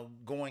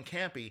 going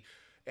campy.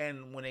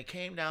 And when they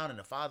came down and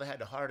the father had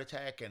the heart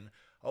attack and,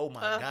 oh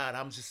my God,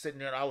 I'm just sitting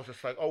there and I was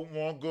just like, oh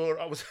my God,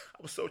 I was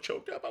so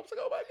choked up. I was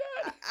like, oh my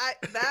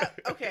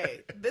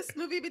God. This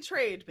movie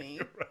betrayed me.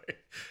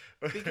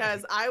 Right.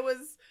 Because I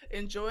was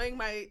enjoying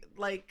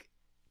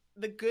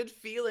the good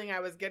feeling I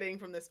was getting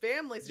from this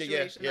family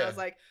situation. Yeah. I was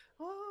like,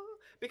 oh,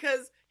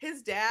 because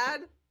his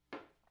dad,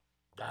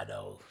 I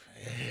know.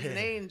 He's an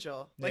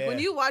angel. Like when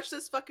you watch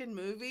this fucking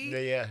movie,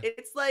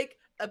 it's like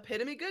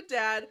epitome good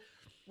dad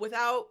with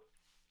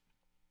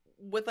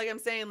like I'm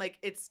saying, like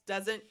it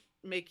doesn't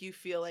make you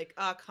feel like,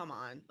 oh, come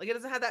on. Like it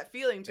doesn't have that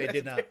feeling to it. It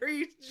did not.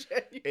 Very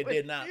it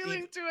did not.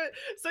 Feeling to it.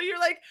 So you're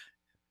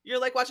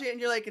like watching it and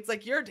you're like, it's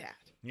like your dad.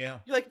 Yeah.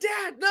 You're like,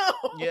 Dad, no.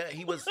 Yeah,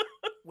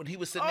 when he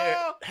was sitting there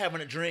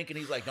having a drink and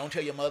he's like, don't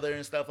tell your mother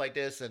and stuff like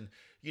this. And,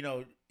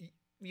 and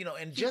he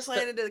just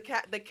planted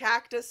the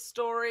cactus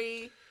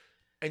story.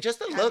 And just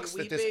the looks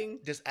that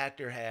this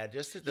actor had,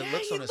 just the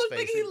looks on his face.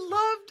 Like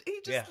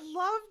he just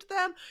loved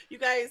them. You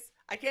guys,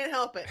 I can't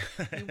help it.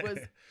 He was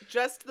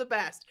just the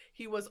best.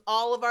 He was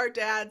all of our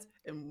dads.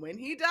 And when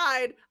he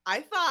died,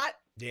 I thought,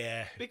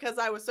 because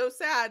I was so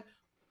sad,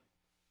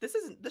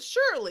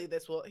 surely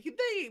this will,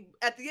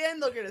 at the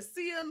end, they're going to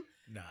see him.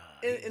 Nah.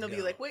 And it'll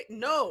be like, wait,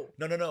 no.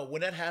 No.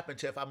 When that happened,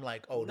 Tiff, I'm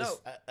like, oh, no.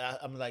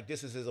 I'm like,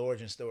 this is his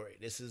origin story.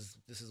 This is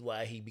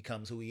why he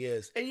becomes who he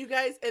is. And you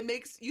guys, it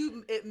makes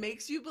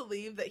you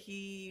believe that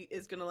he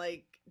is going to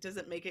like,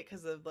 doesn't make it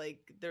because of like,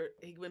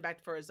 he went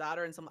back for his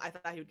daughter and I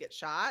thought he would get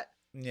shot.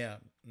 Yeah.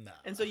 No.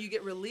 And so you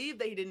get relieved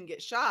that he didn't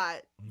get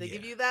shot. They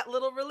give you that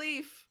little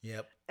relief.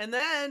 Yep. And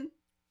then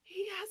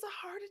he has a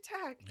heart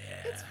attack.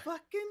 Yeah. It's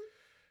fucking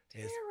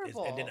And then the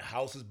Terrible.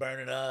 house is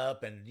burning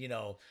up, and you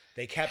know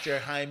they capture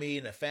Jaime,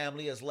 and the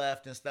family is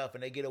left and stuff,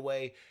 and they get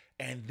away.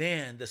 And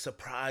then the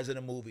surprise of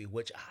the movie,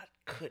 which I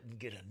couldn't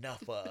get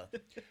enough of,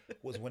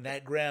 was when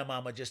that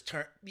grandmama just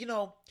turned. You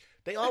know,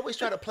 they always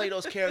try to play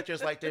those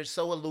characters like they're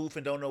so aloof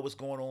and don't know what's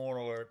going on,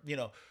 or you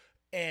know,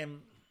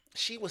 and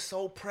she was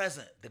so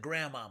present, the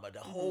grandmama, the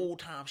whole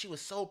time. She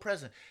was so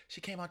present. She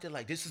came out there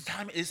like, "This is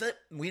time. Is it?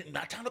 We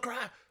not time to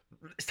cry.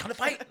 It's time to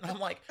fight." And I'm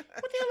like,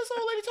 "What the hell is this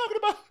old lady talking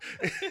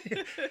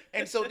about?"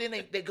 And so then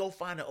they go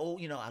find the old.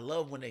 You know, I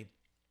love when they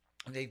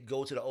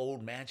go to the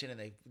old mansion,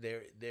 and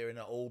they're in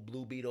the old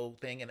Blue Beetle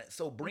thing. And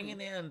so bringing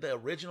in the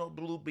original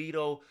Blue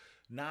Beetle,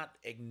 not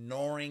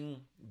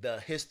ignoring the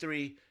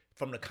history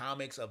from the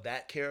comics of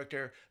that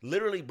character,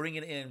 literally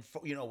bringing it in,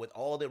 you know, with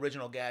all the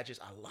original gadgets.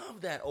 I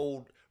love that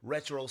old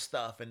retro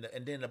stuff, and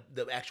then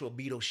the actual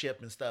Beetle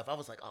ship and stuff. I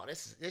was like, oh,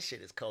 this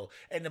shit is cool.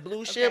 And the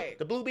blue ship,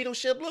 the Blue Beetle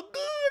ship, looked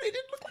good. It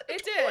didn't look like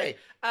it toy.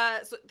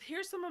 did. So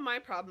here's some of my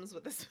problems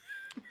with this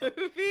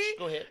movie.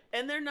 Go ahead.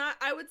 And they're not,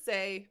 I would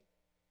say,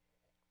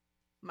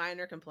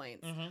 minor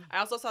complaints. Mm-hmm. I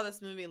also saw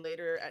this movie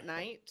later at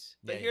night,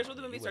 but here's where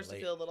the movie starts to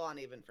late. feel a little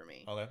uneven for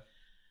me. Okay.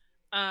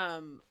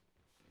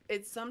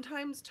 It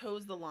sometimes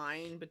toes the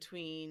line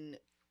between,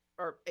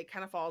 or it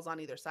kind of falls on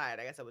either side,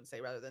 I guess I would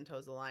say, rather than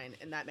toes the line,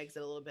 and that makes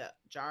it a little bit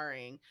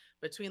jarring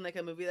between like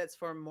a movie that's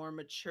for more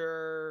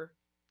mature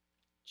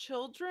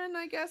children,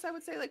 I guess I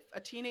would say, like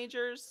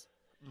teenagers,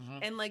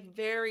 and like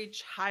very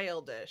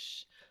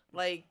childish.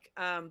 Like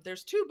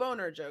there's 2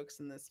 boner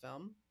jokes in this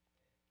film.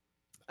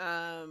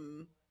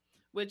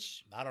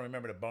 Which I don't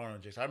remember the boner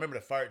jokes. I remember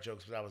the fart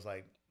jokes, but I was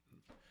like,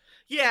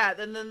 yeah.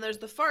 Then there's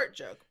the fart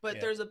joke,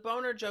 but there's a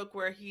boner joke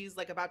where he's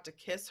like about to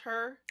kiss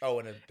her. oh,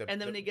 and And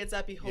then when he gets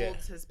up, he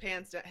holds his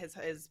pants down,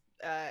 his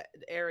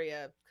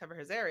area, cover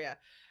his area.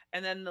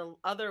 And then the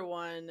other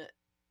one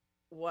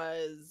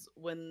was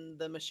when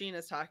the machine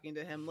is talking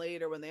to him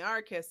later when they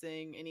are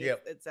kissing, and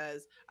it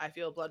says, "I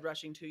feel blood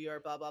rushing to your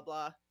blah blah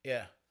blah."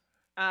 Yeah.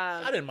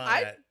 I didn't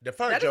mind that. The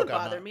fart that joke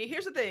doesn't bother me.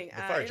 Here's the thing.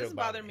 It doesn't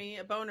bother me.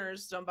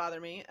 Boners don't bother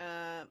me.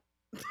 And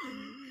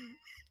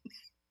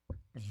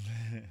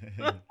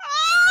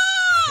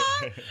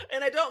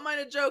I don't mind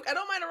a joke. I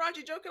don't mind a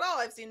raunchy joke at all.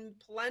 I've seen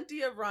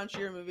plenty of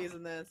raunchier movies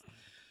in this.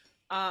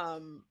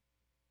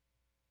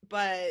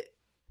 But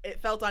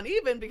it felt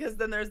uneven because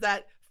then there's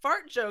that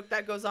fart joke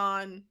that goes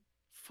on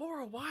for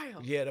a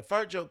while. Yeah, the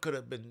fart joke could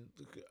have been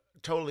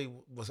totally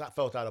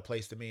felt out of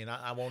place to me, and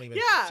I won't even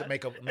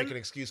make an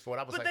excuse for it.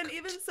 I was but like, then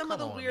even some of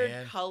the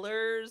weird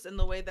colors and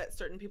the way that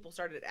certain people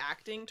started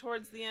acting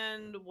towards the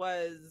end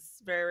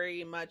was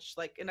very much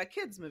like in a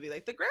kids movie.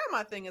 Like the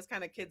grandma thing is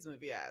kind of kids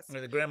movie-esque.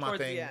 The grandma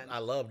thing I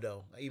love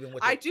though. Even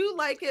with I do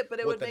like it, but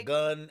it would make the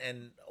gun,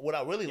 and what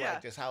I really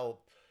liked is how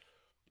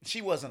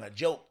she wasn't a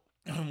joke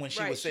when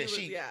she was saying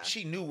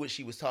she knew what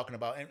she was talking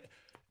about.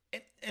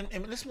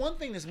 And this one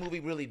thing this movie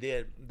really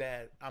did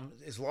that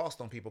is lost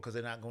on people because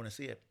they're not going to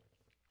see it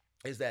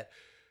is that,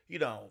 you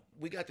know,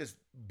 we got this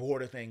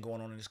border thing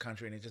going on in this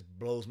country, and it just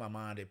blows my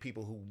mind that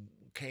people who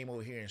came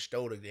over here and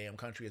stole the damn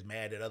country is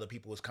mad that other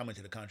people was coming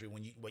to the country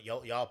when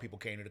y'all people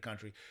came to the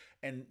country,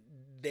 and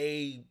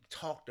they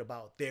talked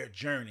about their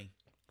journey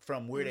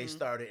from where they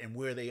started and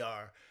where they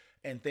are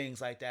and things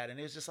like that, and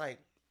it's just like,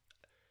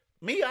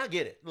 me, I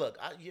get it. Look,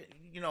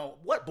 you know,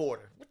 what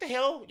border? What the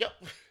hell?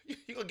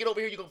 You gonna get over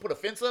here? You gonna put a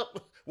fence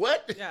up?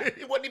 What? Yeah.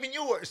 It wasn't even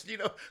yours. You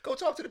know, go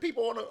talk to the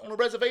people on the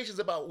reservations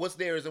about what's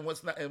theirs and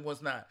what's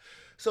not.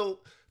 So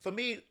for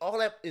me, all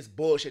that is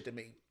bullshit to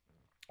me.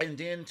 And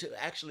then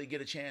to actually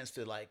get a chance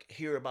to like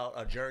hear about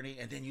a journey,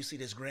 and then you see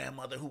this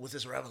grandmother who was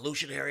this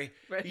revolutionary,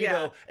 you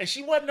know, and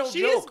she wasn't no joke.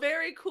 She is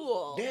very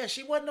cool. Yeah,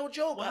 she wasn't no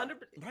joke. 100%.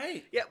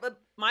 Right. Yeah,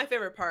 but my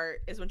favorite part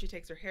is when she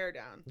takes her hair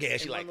down. Yeah,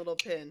 she one little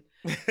pin.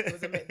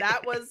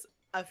 That was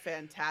a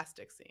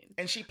fantastic scene.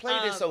 And she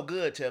played it so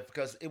good, Tiff,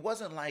 because it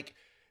wasn't like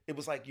it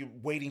was like you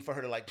waiting for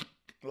her to like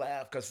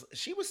laugh, because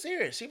she was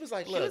serious. She was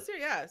like, look, it's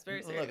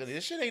very serious. Look,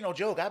 this shit ain't no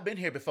joke. I've been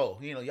here before.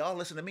 You know, y'all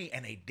listen to me,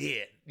 and they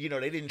did. You know,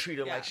 they didn't treat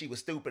her like she was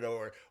stupid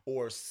or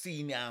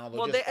senile.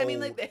 Or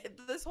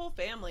this whole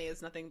family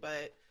is nothing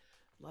but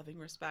loving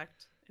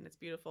respect, and it's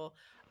beautiful.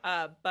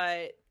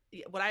 But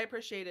what I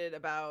appreciated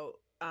about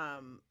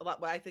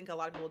what I think a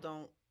lot of people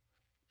don't.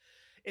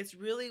 It's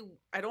really,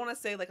 I don't want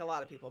to say like a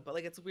lot of people, but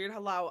like it's weird how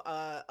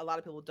a lot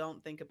of people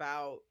don't think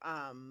about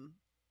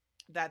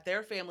that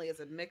their family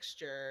is a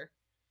mixture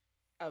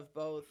of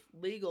both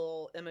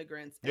legal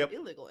immigrants and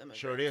illegal immigrants.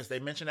 Sure it is. They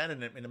mentioned that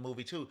in the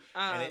movie too.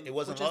 And it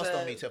wasn't lost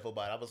on me, Tiffle,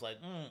 but I was like,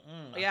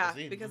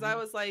 because I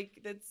was like,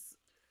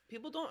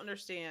 people don't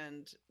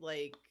understand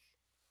like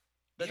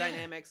the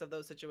dynamics of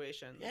those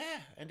situations. Yeah.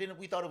 And then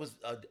we thought it was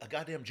a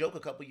goddamn joke a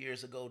couple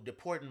years ago,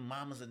 deporting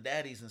mamas and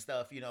daddies and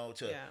stuff, you know,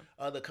 to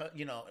other,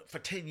 you know, for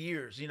 10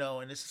 years, you know,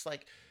 and it's just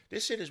like,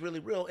 this shit is really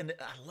real, and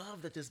I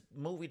love that this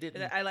movie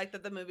didn't. I like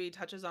that the movie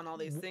touches on all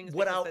these things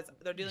without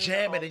they're dealing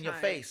jam with it in your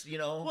face, you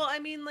know. Well, I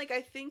mean, like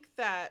I think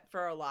that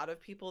for a lot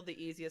of people,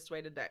 the easiest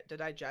way to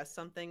digest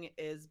something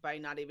is by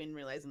not even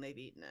realizing they've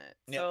eaten it.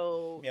 Yep.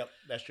 So,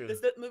 that's true.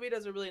 This movie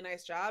does a really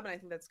nice job, and I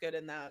think that's good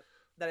in that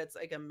that it's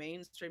like a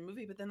mainstream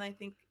movie. But then I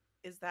think,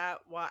 is that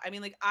why? I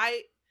mean, like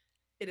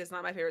it is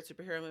not my favorite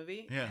superhero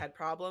movie. Yeah. It had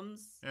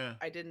problems. Yeah.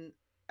 I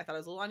thought it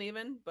was a little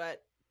uneven,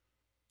 but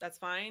that's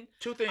fine.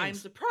 Two things. I'm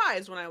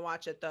surprised when I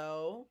watch it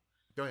though.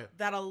 Go ahead.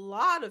 That a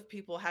lot of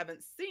people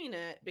haven't seen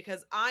it,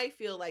 because I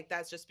feel like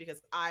that's just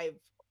because I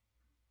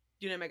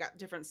got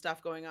different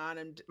stuff going on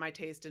and my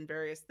taste in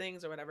various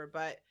things or whatever.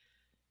 But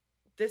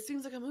this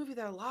seems like a movie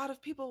that a lot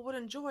of people would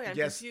enjoy. I'm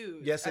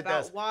confused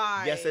about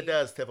why. Yes, it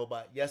does,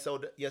 Tiffelbot. Yes,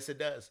 it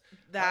does.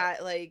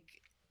 That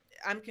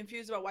I'm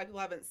confused about why people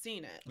haven't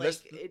seen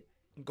it.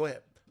 Go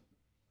ahead.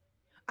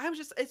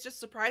 It's just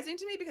surprising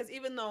to me, because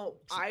even though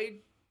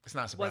it's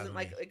not surprising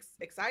wasn't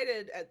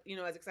excited as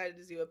excited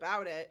as you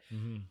about it,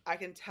 I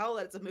can tell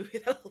that it's a movie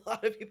that a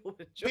lot of people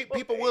would enjoy.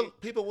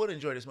 People would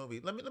enjoy this movie.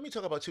 Let me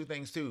talk about two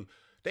things too.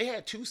 They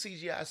had 2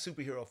 CGI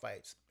superhero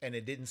fights, and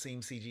it didn't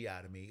seem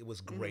CGI to me. It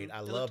was great.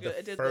 I loved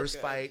the first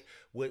fight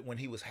when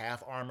he was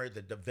half armored,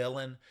 the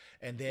villain,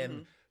 and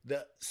then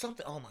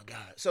oh my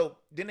God. So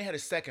then they had a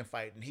second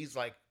fight, and he's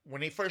like,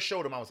 when they first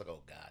showed him, I was like,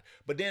 oh God.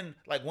 But then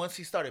once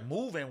he started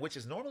moving, which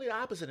is normally the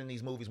opposite in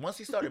these movies, once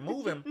he started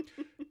moving,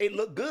 it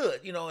looked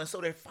good, and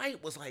so their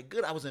fight was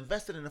good. I was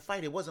invested in the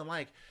fight. It wasn't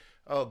like,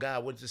 oh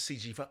God, what's the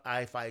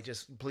CGI fight?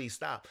 Just please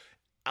stop.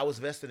 I was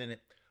vested in it.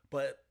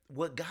 But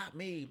what got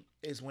me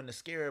is when the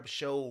Scarab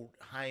showed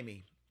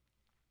Jaime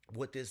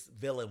what this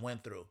villain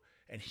went through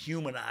and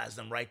humanized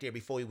him right there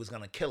before he was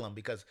going to kill him,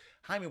 because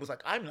Jaime was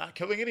like, I'm not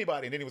killing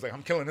anybody. And then he was like,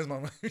 I'm killing this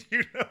mama, and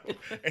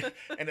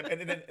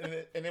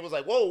it was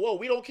like, whoa,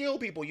 we don't kill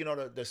people.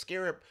 The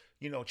Scarab,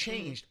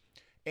 changed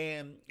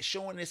and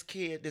showing this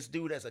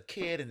dude as a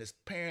kid and his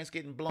parents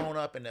getting blown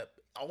up, and the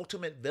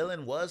ultimate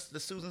villain was the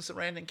Susan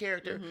Sarandon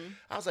character.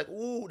 I was like,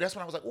 ooh, that's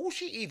when I was like, ooh,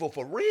 she evil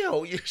for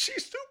real.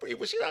 She's super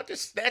evil. She's out there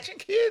snatching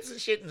kids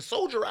and shit and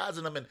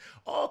soldierizing them and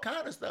all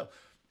kind of stuff.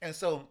 And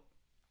so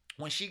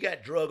when she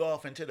got drug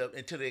off into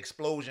the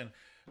explosion,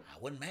 I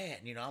wasn't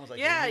mad. I was like,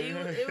 yeah, it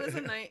was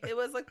it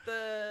was like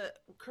the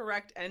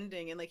correct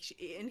ending, and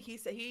he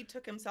said he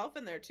took himself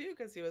in there too,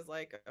 because he was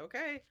like,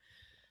 okay,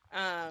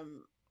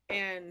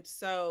 and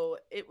so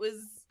it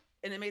was.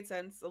 And it made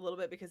sense a little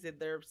bit because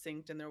they're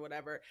synced and they're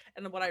whatever.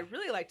 And what I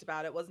really liked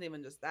about it wasn't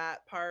even just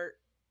that part,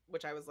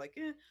 which I was like,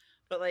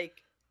 but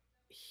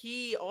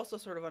he also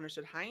sort of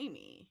understood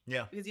Jaime.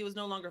 Yeah. Because he was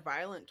no longer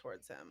violent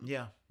towards him.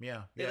 Yeah.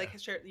 They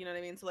shared, you know what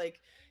I mean? So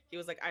he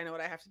was like, I know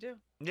what I have to do.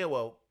 Yeah,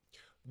 well,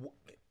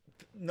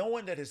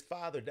 knowing that his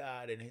father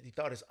died and he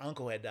thought his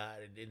uncle had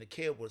died and the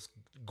kid was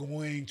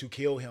going to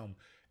kill him,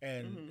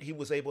 and he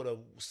was able to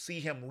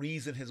see him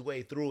reason his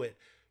way through it,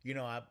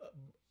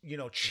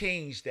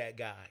 changed that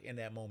guy in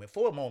that moment,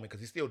 for a moment, because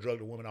he still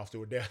drugged a woman off to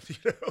her death,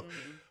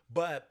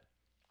 But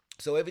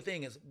so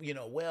everything is,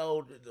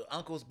 the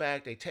uncle's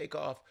back, they take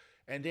off,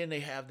 and then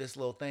they have this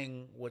little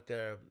thing with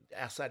their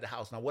outside the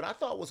house. Now, what I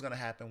thought was going to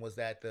happen was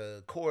that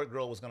the Cord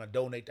girl was going to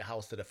donate the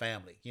house to the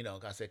family,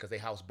 like I said, because their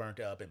house burnt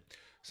up. And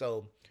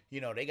so,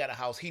 they got a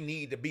house. He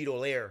need the Beetle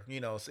there,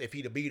 if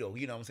he the Beetle,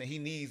 what I'm saying? He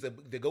needs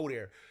to go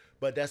there.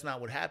 But that's not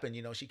what happened.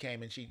 She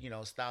came and she,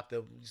 stopped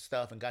the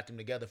stuff and got them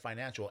together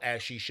financial,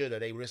 as she should have.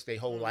 They risked their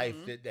whole life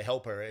to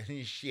help her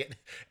and shit,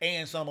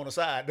 and some on the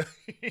side.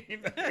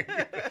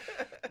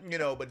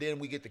 But then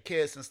we get the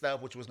kiss and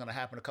stuff, which was going to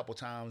happen a couple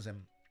times.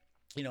 And,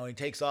 he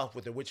takes off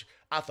with her, which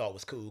I thought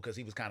was cool, because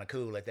he was kind of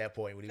cool at that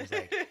point when he was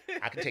like,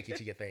 I can take you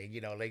to your thing.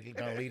 Like,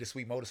 going to lead a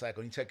sweet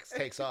motorcycle. And he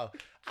takes off.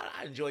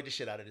 I enjoyed the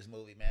shit out of this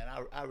movie, man.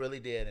 I really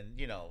did. And,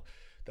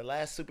 the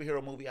last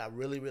superhero movie I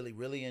really, really,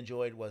 really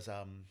enjoyed was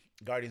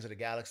Guardians of the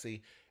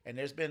Galaxy. And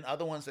there's been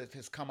other ones that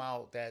has come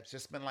out that's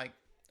just been like,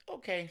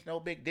 okay, no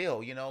big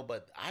deal,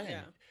 but I didn't.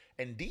 Yeah.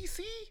 And DC,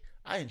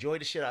 I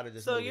enjoyed the shit out of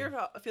this movie. So you're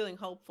feeling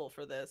hopeful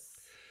for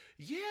this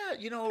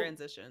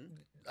transition.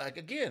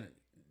 Again,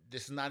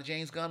 this is not a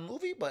James Gunn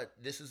movie, but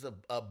this is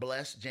a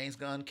blessed James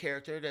Gunn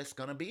character that's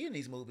going to be in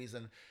these movies.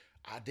 And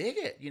I dig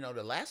it.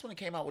 The last one that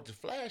came out with The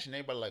Flash, and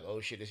everybody like,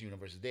 oh shit, this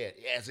universe is dead.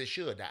 As it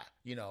should die.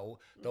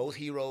 Those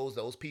heroes,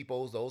 those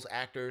peoples, those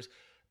actors,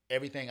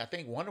 everything. I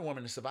think Wonder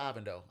Woman is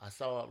surviving though. I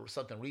saw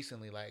something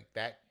recently like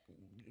that.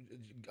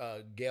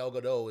 Gal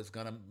Gadot is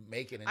gonna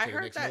make it into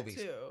the next movies.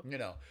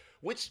 Too.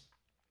 Which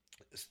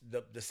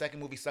the second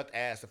movie sucked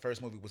ass. The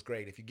first movie was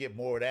great. If you get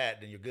more of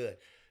that, then you're good.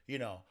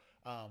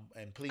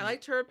 And please,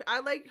 I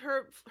liked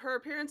her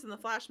appearance in the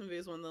Flash movie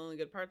is one of the only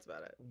good parts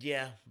about it.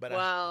 Yeah, but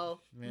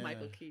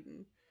Michael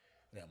Keaton.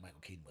 Yeah, Michael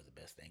Keaton was the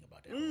best thing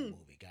about that whole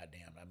movie.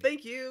 Goddamn.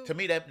 Thank you. To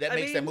me, that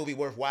makes that movie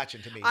worth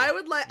watching. To me, I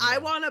would like. I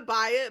want to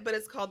buy it, but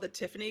it's called the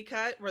Tiffany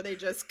cut, where they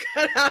just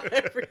cut out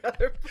every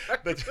other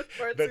part.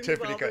 the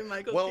Tiffany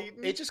cut. Well,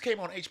 Keaton. It just came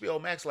on HBO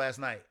Max last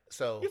night.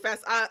 So you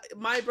fast.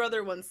 My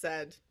brother once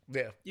said,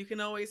 "Yeah, you can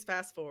always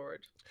fast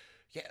forward."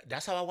 Yeah,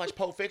 that's how I watch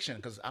Pulp Fiction,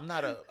 because I'm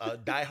not a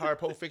diehard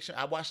Pulp Fiction.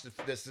 I watch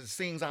the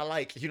scenes I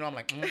like. I'm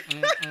like,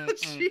 and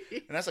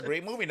that's a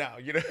great movie now.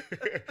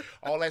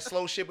 All that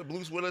slow shit with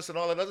Bruce Willis and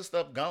all that other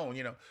stuff gone.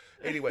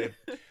 Anyway,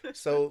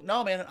 so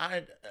no, man,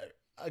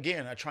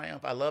 again, a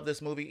triumph. I love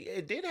this movie.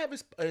 It did have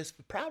its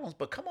problems,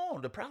 but come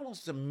on, the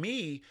problems to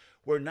me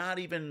were not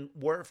even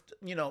worth,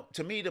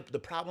 to me, the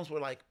problems were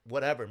like,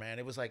 whatever, man.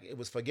 It was like, it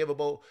was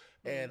forgivable,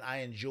 and I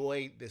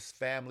enjoyed this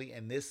family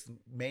and this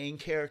main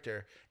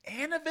character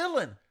and the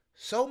villain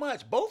so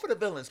much. Both of the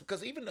villains,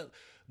 because even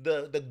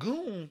the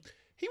goon,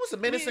 he was a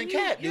menacing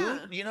cat,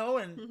 dude,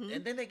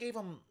 and then they gave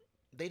him,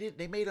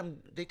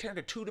 they turned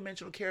a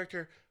two-dimensional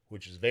character,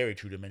 which is very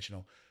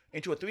two-dimensional,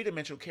 into a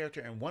three-dimensional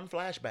character in one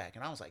flashback.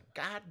 And I was like,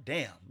 God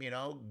damn,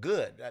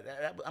 good.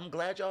 I'm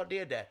glad y'all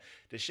did that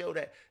to show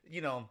that,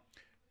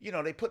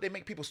 they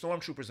make people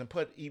stormtroopers and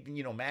put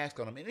even, masks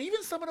on them. And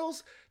even some of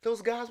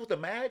those guys with the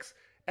masks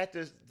at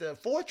the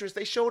fortress,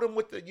 they showed them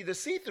with the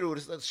see-through,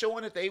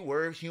 showing that they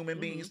were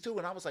human beings too.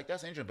 And I was like,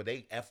 that's interesting. But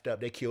they effed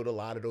up. They killed a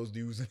lot of those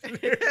dudes. They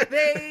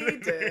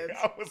did.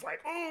 I was like,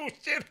 oh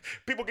shit,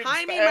 people getting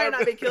Jaime stabbed. might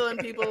not be killing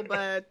people,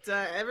 but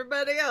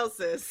everybody else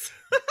is.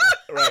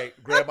 Right.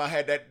 Grandma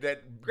had that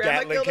Grandma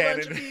Gatling killed a cannon.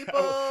 bunch of people.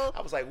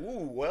 I was like,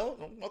 ooh,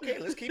 well, okay,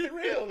 let's keep it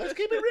real.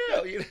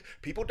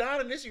 People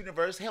died in this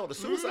universe. Hell, the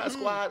Suicide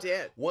Squad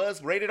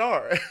was rated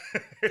R.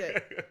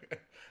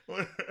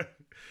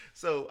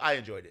 So I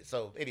enjoyed it.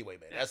 So anyway,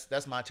 man,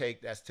 that's my take.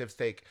 That's Tiff's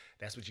take.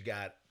 That's what you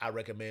got. I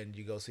recommend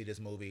you go see this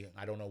movie.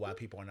 I don't know why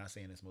people are not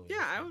seeing this movie.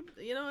 Yeah, I would.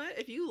 You know what?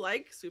 If you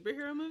like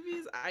superhero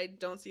movies, I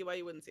don't see why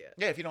you wouldn't see it.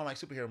 Yeah, if you don't like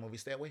superhero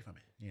movies, stay away from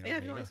it. Yeah,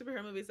 if you don't like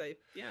superhero movies, of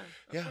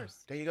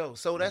course. There you go.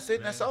 So that's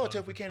it. That's all,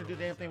 Tiff. We can't do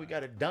the damn thing. We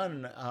got it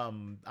done.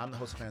 I'm the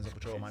host of Fans of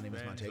Patrol. My name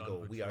is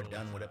Montego. We are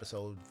done with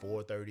episode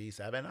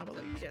 437, I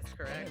believe. Yes,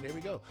 correct. Yeah, there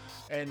we go.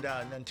 And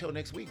until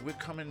next week, we're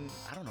coming.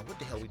 I don't know what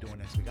the hell we're doing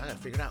next week. I got to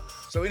figure it out.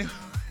 So anyway.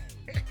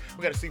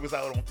 We got to see what's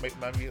out on,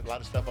 maybe a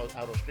lot of stuff out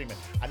on streaming.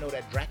 I know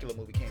that Dracula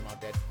movie came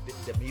out, that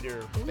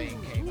Demeter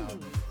thing came out.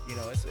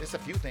 It's a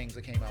few things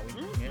that came out.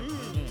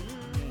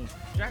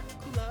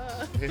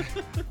 Dracula.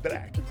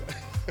 Dracula.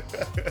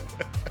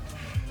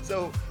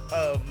 So,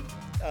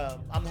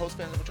 I'm the host,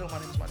 Fans of Patrol. My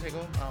name is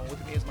Montego.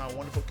 With me is my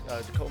wonderful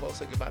co-host.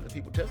 Say goodbye to the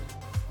people, Tiff.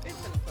 It's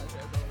been a pleasure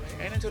as always.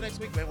 And until next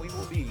week, man, we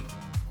will be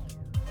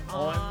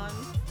on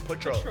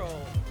Patrol.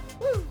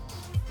 Woo!